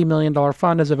 $250 million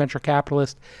fund as a venture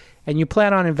capitalist and you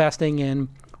plan on investing in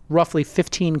roughly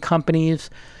 15 companies,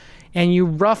 and you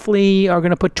roughly are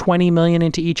going to put $20 million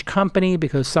into each company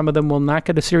because some of them will not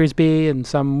get a Series B and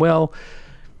some will,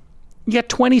 you get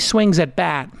 20 swings at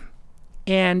bat.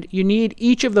 And you need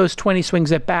each of those 20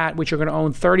 swings at bat, which are going to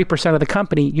own 30% of the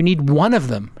company, you need one of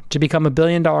them to become $1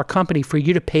 billion company for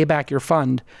you to pay back your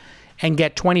fund and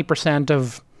get 20%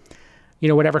 of,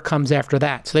 whatever comes after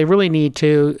that. So they really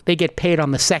they get paid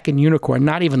on the second unicorn,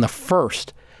 not even the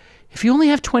first. If you only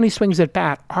have 20 swings at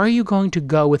bat, are you going to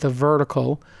go with a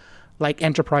vertical like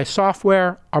enterprise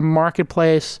software, a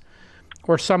marketplace,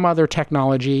 or some other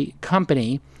technology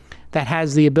company that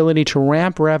has the ability to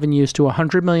ramp revenues to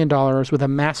 $100 million with a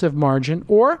massive margin?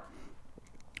 Or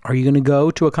are you going to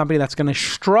go to a company that's going to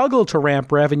struggle to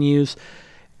ramp revenues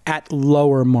at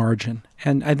lower margin?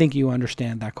 And I think you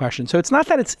understand that question. So it's not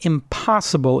that it's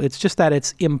impossible, it's just that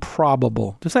it's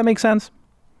improbable. Does that make sense?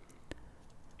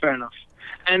 Fair enough.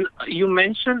 And you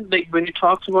mentioned, when you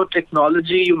talked about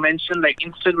technology, you mentioned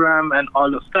Instagram and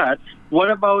all of that.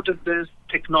 What about if there's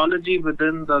technology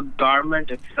within the garment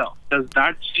itself? Does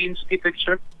that change the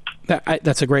picture?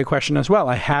 That's a great question as well.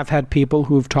 I have had people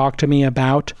who've talked to me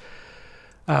about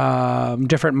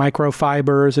different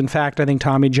microfibers. In fact, I think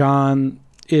Tommy John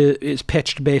is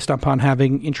pitched based upon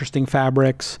having interesting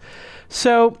fabrics.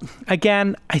 So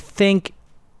again, I think,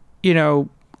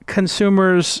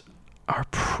 consumers are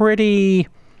pretty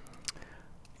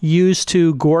used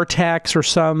to Gore-Tex or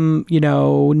some,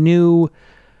 new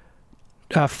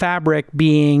fabric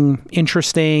being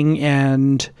interesting,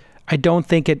 and I don't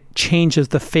think it changes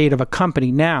the fate of a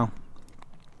company. Now,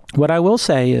 what I will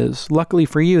say is, luckily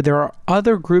for you, there are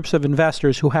other groups of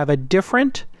investors who have a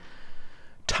different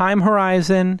time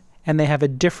horizon and they have a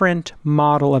different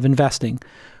model of investing.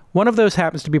 One of those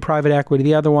happens to be private equity.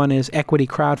 The other one is equity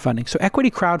crowdfunding. So equity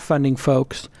crowdfunding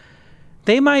folks,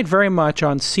 they might very much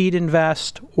on Seed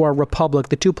Invest or Republic,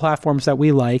 the two platforms that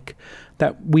we like,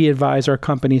 that we advise our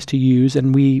companies to use,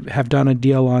 and we have done a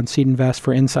deal on Seed Invest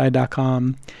for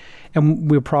Inside.com,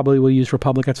 and we probably will use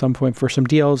Republic at some point for some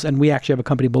deals, and we actually have a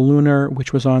company, Ballooner,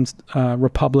 which was on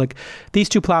Republic. These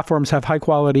two platforms have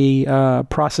high-quality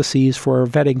processes for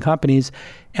vetting companies,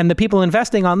 and the people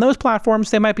investing on those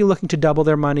platforms, they might be looking to double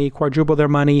their money, quadruple their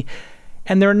money,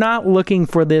 and they're not looking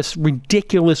for this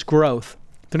ridiculous growth.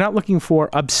 They're not looking for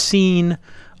obscene,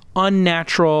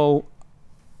 unnatural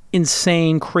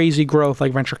insane, crazy growth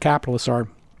like venture capitalists are.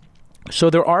 So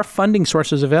there are funding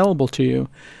sources available to you.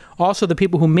 Also, the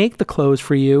people who make the clothes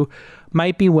for you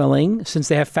might be willing, since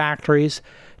they have factories,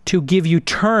 to give you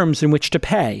terms in which to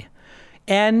pay.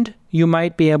 And you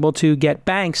might be able to get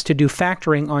banks to do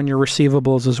factoring on your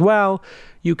receivables as well.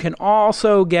 You can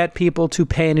also get people to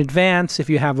pay in advance if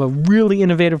you have a really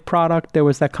innovative product. There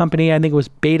was that company, I think it was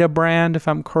Beta Brand, if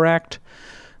I'm correct,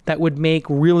 that would make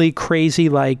really crazy,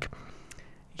 like,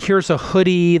 here's a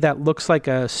hoodie that looks like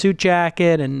a suit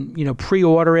jacket, and, you know,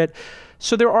 pre-order it.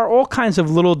 So there are all kinds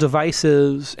of little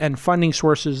devices and funding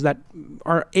sources that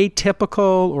are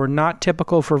atypical or not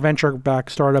typical for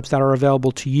venture-backed startups that are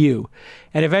available to you.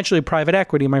 And eventually private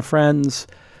equity, my friends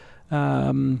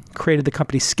created the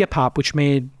company Skip Hop, which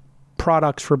made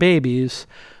products for babies,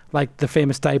 like the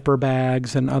famous diaper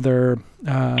bags and other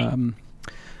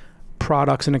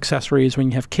products and accessories when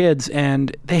you have kids.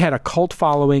 And they had a cult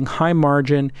following, high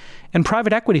margin, and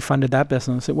private equity funded that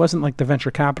business. It wasn't like the venture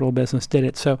capital business did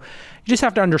it. So you just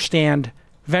have to understand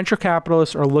venture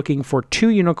capitalists are looking for 2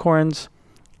 unicorns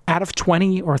out of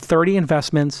 20 or 30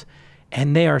 investments,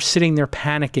 and they are sitting there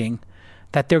panicking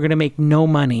that they're going to make no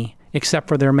money except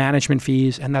for their management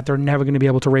fees and that they're never going to be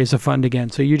able to raise a fund again.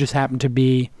 So you just happen to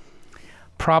be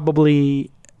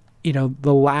probably, you know,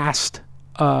 the last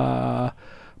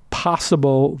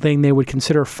possible thing they would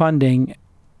consider funding.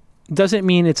 Doesn't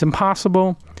mean it's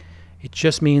impossible. It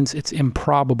just means it's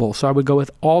improbable. So I would go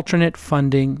with alternate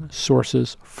funding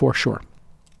sources for sure.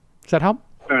 Does that help?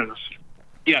 Fair enough.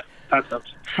 Yeah, that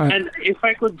helps. And if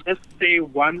I could just say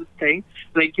one thing,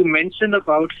 like you mentioned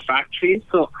about factories.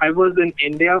 So I was in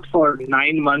India for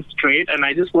 9 months straight, and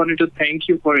I just wanted to thank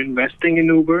you for investing in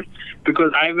Uber,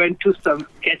 because I went to some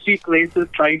sketchy places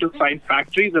trying to find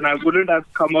factories, and I wouldn't have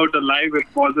come out alive if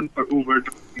it wasn't for Uber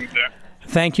to be there.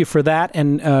 Thank you for that.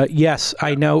 And yes,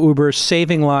 I know Uber's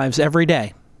saving lives every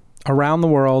day. Around the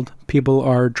world, people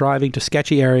are driving to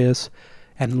sketchy areas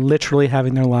and literally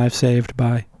having their lives saved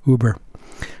by Uber.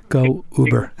 Go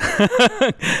Uber.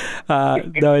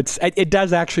 No, it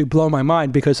does actually blow my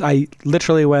mind, because I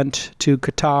literally went to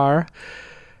Qatar,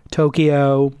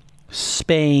 Tokyo,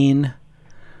 Spain,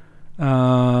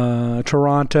 Toronto.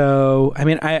 I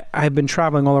mean, I've been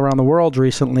traveling all around the world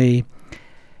recently,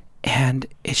 and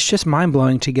it's just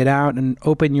mind-blowing to get out and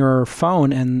open your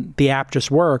phone and the app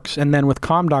just works. And then with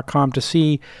com.com, to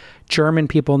see German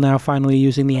people now finally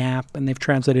using the app, and they've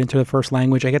translated into the first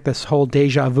language. I get this whole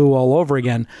deja vu all over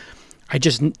again.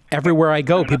 Everywhere I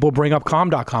go, people bring up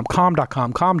com.com.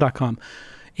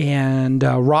 And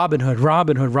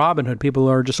Robinhood. People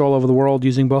are just all over the world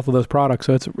using both of those products.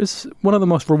 So it's one of the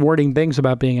most rewarding things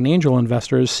about being an angel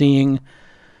investor is seeing,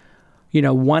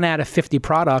 1 out of 50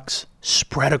 products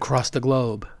spread across the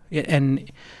globe.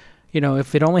 And,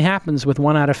 if it only happens with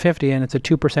 1 out of 50 and it's a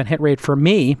 2% hit rate for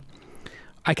me,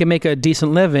 I can make a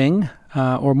decent living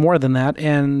or more than that.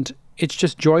 And it's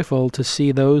just joyful to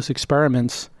see those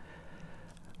experiments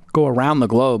go around the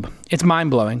globe. It's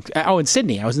mind-blowing. Oh, in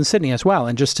Sydney. I was in Sydney as well.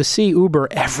 And just to see Uber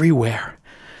everywhere,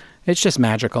 it's just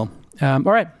magical. All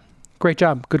right. Great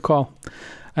job. Good call.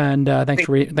 And thanks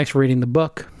for reading the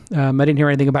book. I didn't hear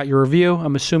anything about your review.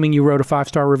 I'm assuming you wrote a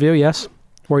 5-star review, yes?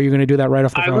 Or are you going to do that right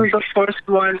off the phone? I was the first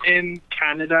one in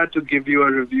Canada to give you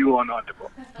a review on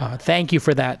Audible. Thank you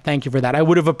for that. I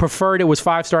would have preferred it was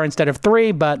 5-star instead of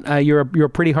 3, but you're a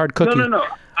pretty hard cookie. No.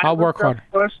 I'll work hard. I was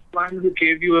the first one who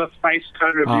gave you a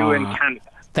 5-star review in Canada.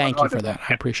 Thank you for that.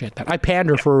 I appreciate that. I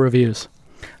pander for reviews.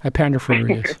 All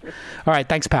right.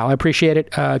 Thanks, pal. I appreciate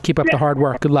it. Keep up the hard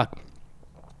work. Good luck.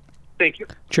 Thank you.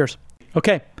 Cheers.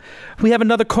 Okay. We have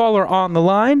another caller on the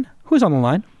line. Who's on the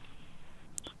line?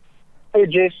 Hey,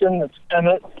 Jason. It's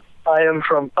Emmett. I am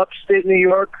from upstate New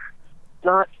York.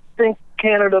 Not think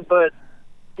Canada, but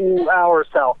 2 hours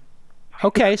south.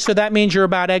 Okay, so that means you're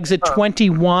about exit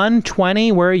 21,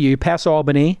 20. Where are you? You pass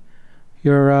Albany.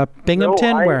 You're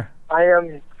Binghamton? Where? I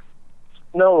am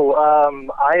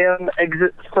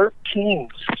exit 13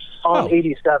 on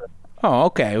 87. Oh,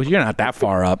 okay. Well, you're not that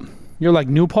far up. You're like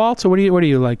New Paltz, or what are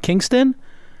you like Kingston?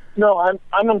 No,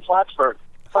 I'm in Plattsburgh,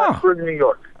 New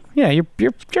York. Yeah,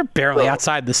 you're barely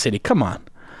outside the city. Come on.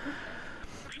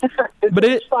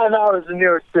 It's 5 hours in New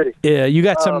York City. Yeah, you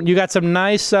got some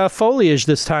nice foliage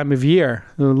this time of year.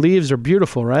 The leaves are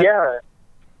beautiful, right?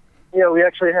 Yeah. We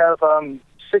actually have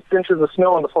 6 inches of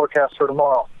snow in the forecast for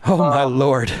tomorrow. Oh my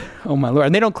lord!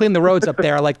 And they don't clean the roads up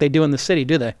there like they do in the city,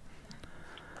 do they?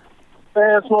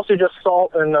 It's mostly just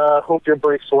salt and hope your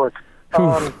brakes work.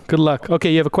 Good luck.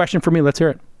 Okay, you have a question for me. Let's hear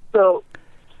it. So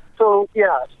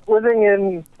yeah, living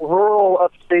in rural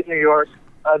upstate New York,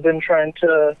 I've been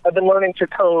learning to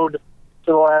code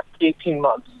for the last 18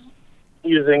 months.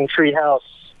 using Treehouse.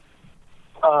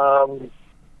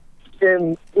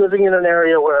 In living in an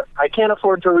area where I can't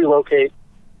afford to relocate,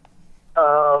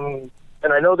 and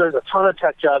I know there's a ton of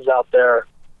tech jobs out there.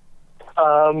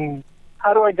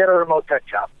 How do I get a remote tech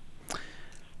job?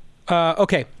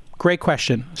 Okay, great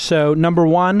question. So number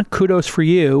one, kudos for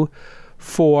you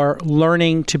for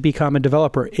learning to become a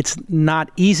developer. It's not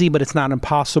easy, but it's not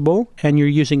impossible. And you're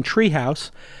using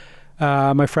Treehouse.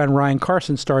 My friend Ryan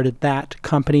Carson started that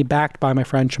company backed by my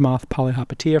friend Chamath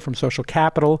Palihapitiya from Social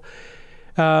Capital.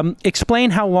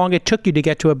 Explain how long it took you to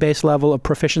get to a base level of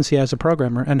proficiency as a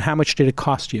programmer, and how much did it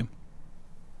cost you?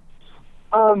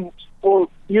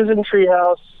 Well, using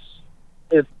Treehouse,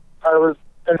 I was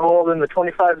enrolled in the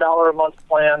 $25 a month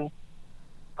plan,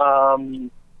 and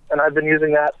I've been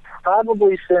using that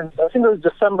probably since, I think it was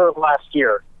December of last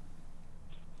year.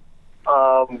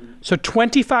 So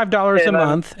 $25 a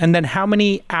month, and then how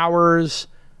many hours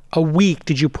a week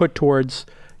did you put towards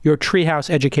your Treehouse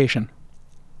education?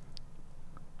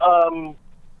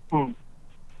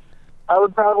 I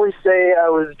would probably say I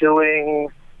was doing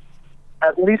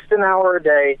at least an hour a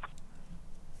day,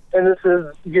 and this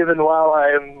is given while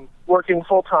I'm working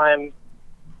full-time.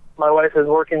 My wife is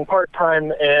working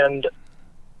part-time, and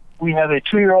we have a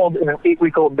 2-year-old and an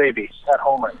 8-week-old baby at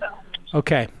home right now.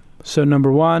 Okay, so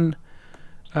number one,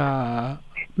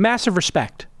 massive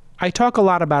respect. I talk a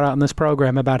lot about it on this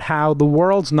program about how the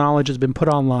world's knowledge has been put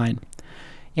online,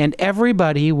 and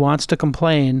everybody wants to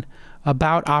complain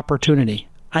about opportunity.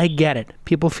 I get it.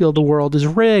 People feel the world is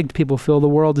rigged. People feel the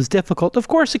world is difficult. Of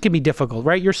course it can be difficult,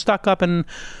 right? You're stuck up in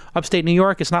upstate New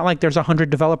York. It's not like there's 100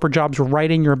 developer jobs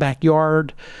right in your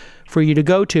backyard for you to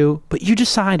go to, but you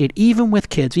decided, even with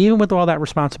kids, even with all that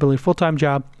responsibility, full-time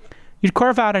job, you'd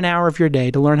carve out an hour of your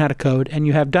day to learn how to code, and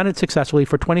you have done it successfully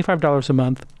for $25 a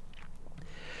month.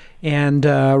 And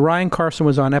Ryan Carson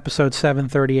was on episode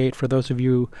 738, for those of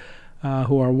you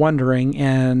who are wondering,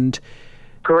 and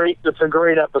great. It's a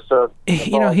great episode.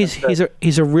 You know,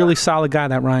 he's a really solid guy,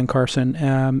 that Ryan Carson.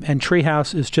 And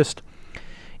Treehouse is just,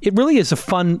 it really is a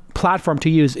fun platform to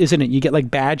use, isn't it? You get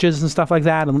like badges and stuff like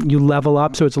that, and you level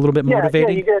up, so it's a little bit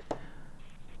motivating. Yeah,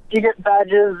 you get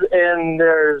badges, and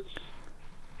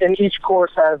each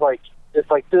course has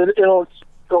it'll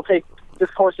take, this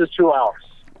course is 2 hours.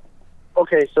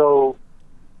 Okay, so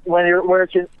where in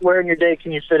your day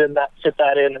can you fit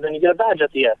that in, and then you get a badge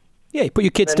at the end. Yeah, you put your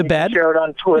kids to bed. You share it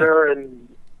on Twitter, and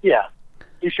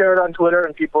you share it on Twitter,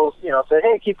 and people, say,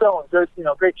 "Hey, keep going, good,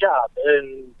 great job,"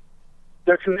 and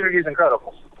their community is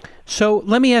incredible. So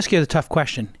let me ask you the tough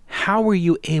question: how were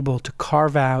you able to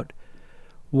carve out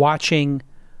watching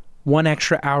 1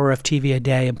 extra hour of TV a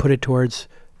day and put it towards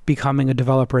becoming a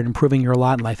developer and improving your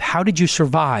lot in life? How did you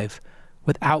survive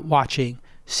without watching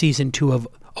season 2 of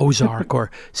Ozark or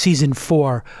season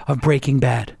 4 of Breaking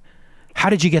Bad? How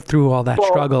did you get through all that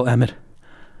struggle, Emmett?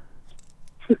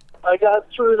 I got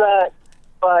through that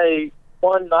by,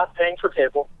 one, not paying for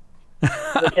cable.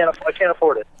 I can't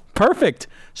afford it. Perfect.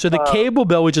 So the cable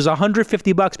bill, which is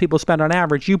 $150 people spend on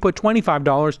average, you put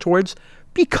 $25 towards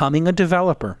becoming a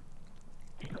developer.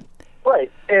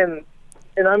 Right. And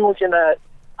I've looked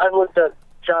at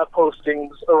job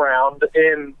postings around,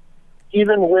 and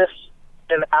even with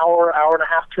an hour and a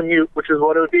half commute, which is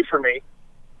what it would be for me,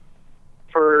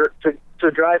 to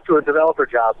drive to a developer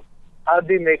job, I'd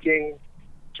be making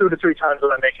 2 to 3 times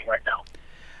what I'm making right now.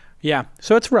 Yeah,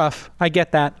 so it's rough. I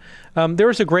get that. There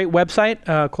is a great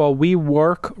website called We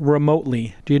Work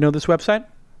Remotely. Do you know this website?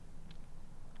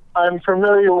 I'm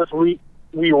familiar with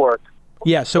WeWork.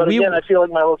 Yeah, so but again, I feel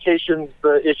like my location's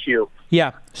the issue.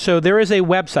 Yeah, so there is a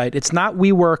website. It's not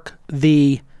WeWork,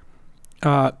 the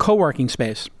co-working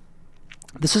space.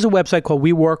 This is a website called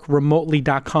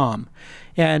WeWorkRemotely.com,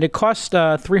 and it costs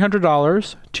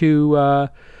 $300 to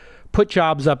put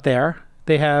jobs up there.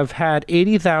 They have had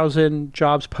 80,000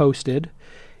 jobs posted,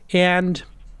 and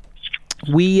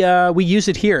we use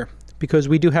it here because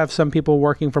we do have some people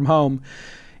working from home.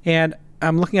 And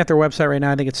I'm looking at their website right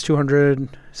now. I think it's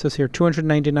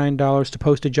 $299 to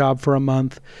post a job for a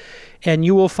month, and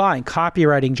you will find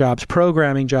copywriting jobs,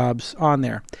 programming jobs on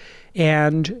there,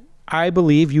 and I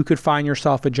believe you could find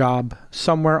yourself a job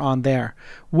somewhere on there.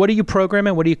 What are you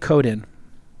programming? What do you code in?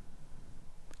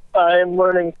 I'm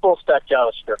learning full stack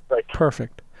JavaScript right now.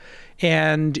 Perfect.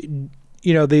 And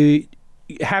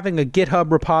having a GitHub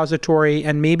repository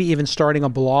and maybe even starting a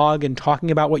blog and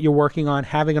talking about what you're working on,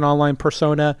 having an online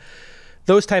persona,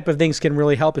 those type of things can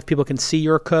really help if people can see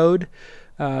your code.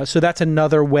 So that's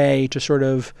another way to sort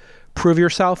of prove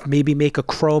yourself, maybe make a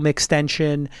Chrome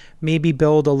extension, maybe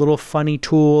build a little funny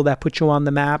tool that puts you on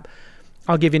the map.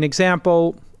 I'll give you an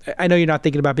example. I know you're not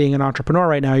thinking about being an entrepreneur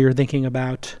right now. You're thinking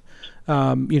about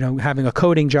having a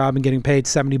coding job and getting paid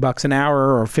 $70 an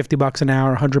hour or $50 an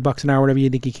hour, $100 an hour, whatever you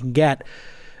think you can get.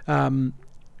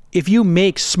 If you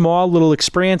make small little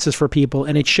experiences for people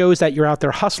and it shows that you're out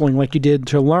there hustling like you did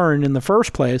to learn in the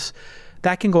first place,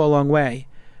 that can go a long way.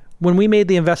 When we made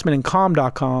the investment in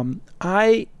Calm.com,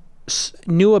 I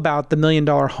knew about the $1 Million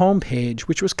homepage,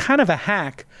 which was kind of a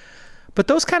hack. But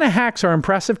those kind of hacks are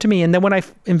impressive to me. And then when I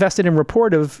invested in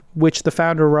Reportive, which the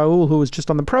founder, Raul, who was just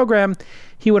on the program,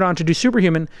 he went on to do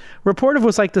Superhuman. Reportive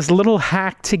was like this little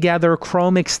hack together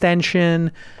Chrome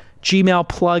extension, Gmail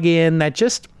plugin that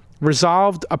just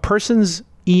resolved a person's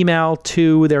email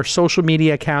to their social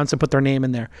media accounts and put their name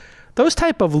in there. Those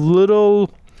type of little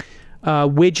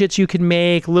widgets you can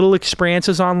make, little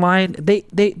experiences online,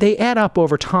 they add up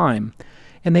over time.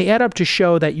 And they add up to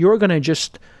show that you're going to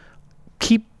just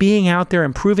keep being out there,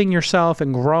 improving yourself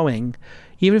and growing.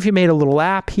 Even if you made a little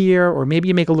app here, or maybe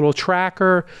you make a little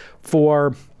tracker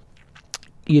for,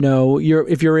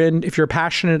 if you're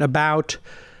passionate about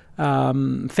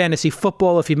fantasy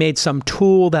football, if you made some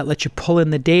tool that lets you pull in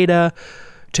the data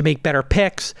to make better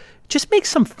picks, just make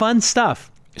some fun stuff.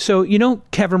 So,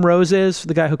 Kevin Rose is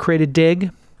the guy who created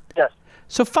Dig. Yes.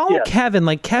 So follow Kevin.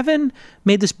 Like Kevin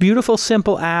made this beautiful,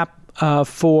 simple app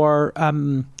for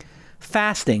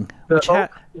fasting. Okay.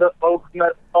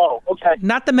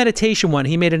 Not the meditation one.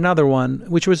 He made another one,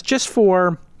 which was just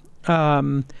for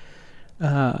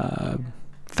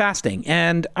fasting.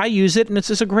 And I use it, and it's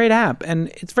just a great app. And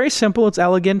it's very simple. It's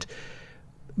elegant.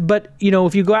 But,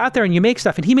 if you go out there and you make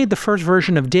stuff, and he made the first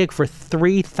version of Dig for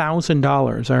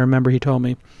 $3,000, I remember he told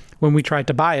me, when we tried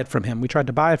to buy it from him. I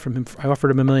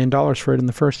offered him $1 million for it in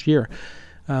the first year.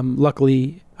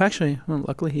 Luckily,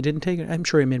 he didn't take it. I'm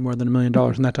sure he made more than $1 million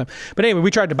in that time. But anyway,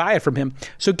 we tried to buy it from him.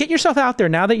 So get yourself out there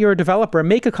now that you're a developer and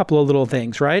make a couple of little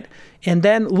things, right? And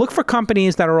then look for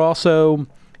companies that are also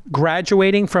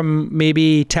graduating from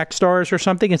maybe Techstars or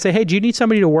something and say, hey, do you need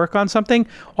somebody to work on something?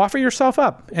 Offer yourself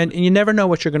up. And you never know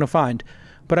what you're going to find.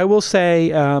 But I will say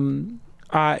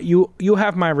you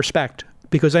have my respect,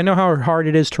 because I know how hard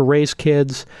it is to raise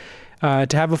kids, to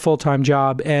have a full-time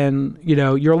job, and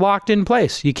you're locked in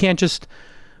place. You can't just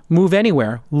move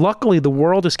anywhere. Luckily, the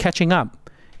world is catching up.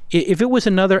 If it was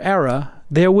another era,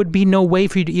 there would be no way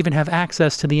for you to even have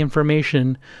access to the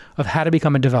information of how to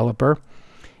become a developer.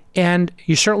 And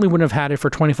you certainly wouldn't have had it for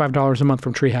 $25 a month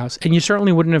from Treehouse. And you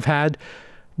certainly wouldn't have had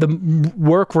the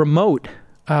work remote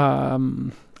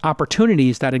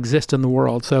opportunities that exist in the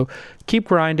world. So keep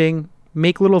grinding,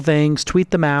 make little things,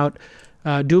 tweet them out,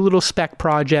 do little spec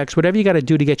projects, whatever you got to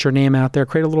do to get your name out there,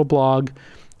 create a little blog.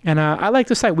 And I like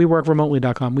the site,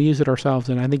 weworkremotely.com. We use it ourselves,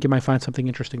 and I think you might find something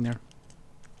interesting there.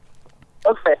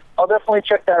 Okay, I'll definitely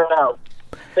check that out.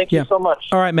 Thank you so much.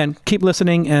 All right, man. Keep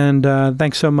listening, and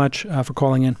thanks so much for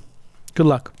calling in. Good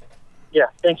luck. Yeah,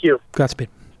 thank you. Godspeed.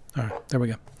 All right, there we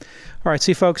go. All right,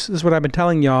 see, folks, this is what I've been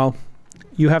telling y'all.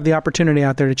 You have the opportunity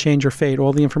out there to change your fate.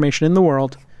 All the information in the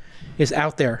world is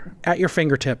out there at your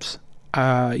fingertips.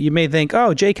 You may think,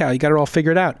 oh, JCal, you got it all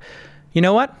figured out. You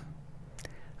know what?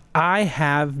 I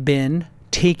have been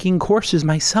taking courses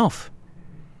myself.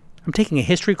 I'm taking a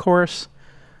history course.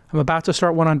 I'm about to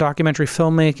start one on documentary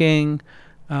filmmaking.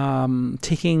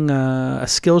 Taking a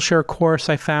Skillshare course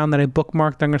I found that I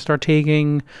bookmarked that I'm going to start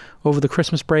taking over the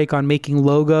Christmas break on making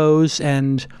logos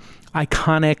and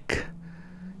iconic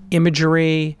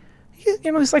imagery.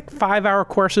 There's like 5-hour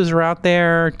courses are out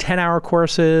there, 10-hour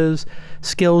courses,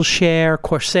 Skillshare,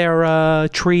 Coursera,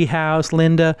 Treehouse,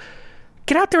 Lynda.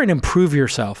 Get out there and improve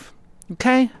yourself,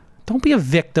 okay? Don't be a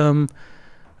victim.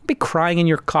 Don't be crying in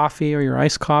your coffee or your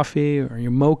iced coffee or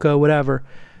your mocha, whatever.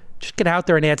 Just get out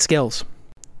there and add skills.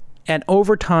 And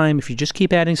over time, if you just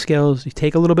keep adding skills, you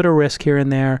take a little bit of risk here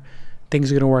and there,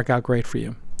 things are going to work out great for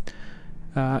you.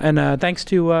 And thanks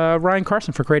to Ryan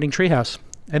Carson for creating Treehouse.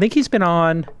 I think he's been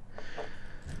on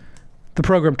the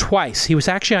program twice. He was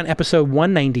actually on episode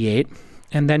 198,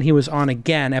 and then he was on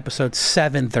again, episode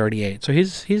 738. So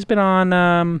he's been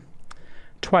on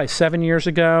twice, 7 years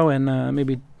ago and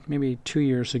maybe 2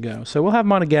 years ago. So we'll have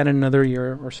him on again in another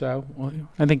year or so. Well,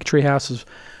 I think Treehouse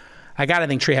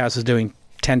is doing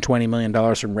 $10-20 million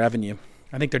in revenue.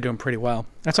 I think they're doing pretty well.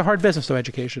 That's a hard business, though,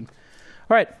 education.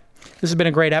 All right. This has been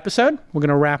a great episode. We're going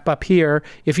to wrap up here.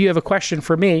 If you have a question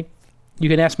for me, you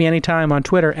can ask me anytime on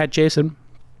Twitter @Jason.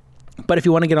 But if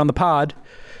you want to get on the pod,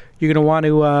 you're going to want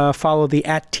to follow the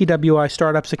 @TWI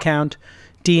Startups account,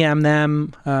 DM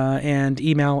them, and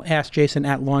email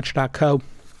askjason@launch.co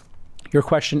your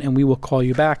question, and we will call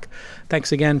you back.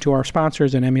 Thanks again to our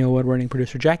sponsors and Emmy Award-winning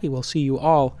producer Jackie. We'll see you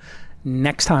all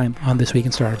next time on This Week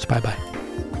in Startups. Bye-bye.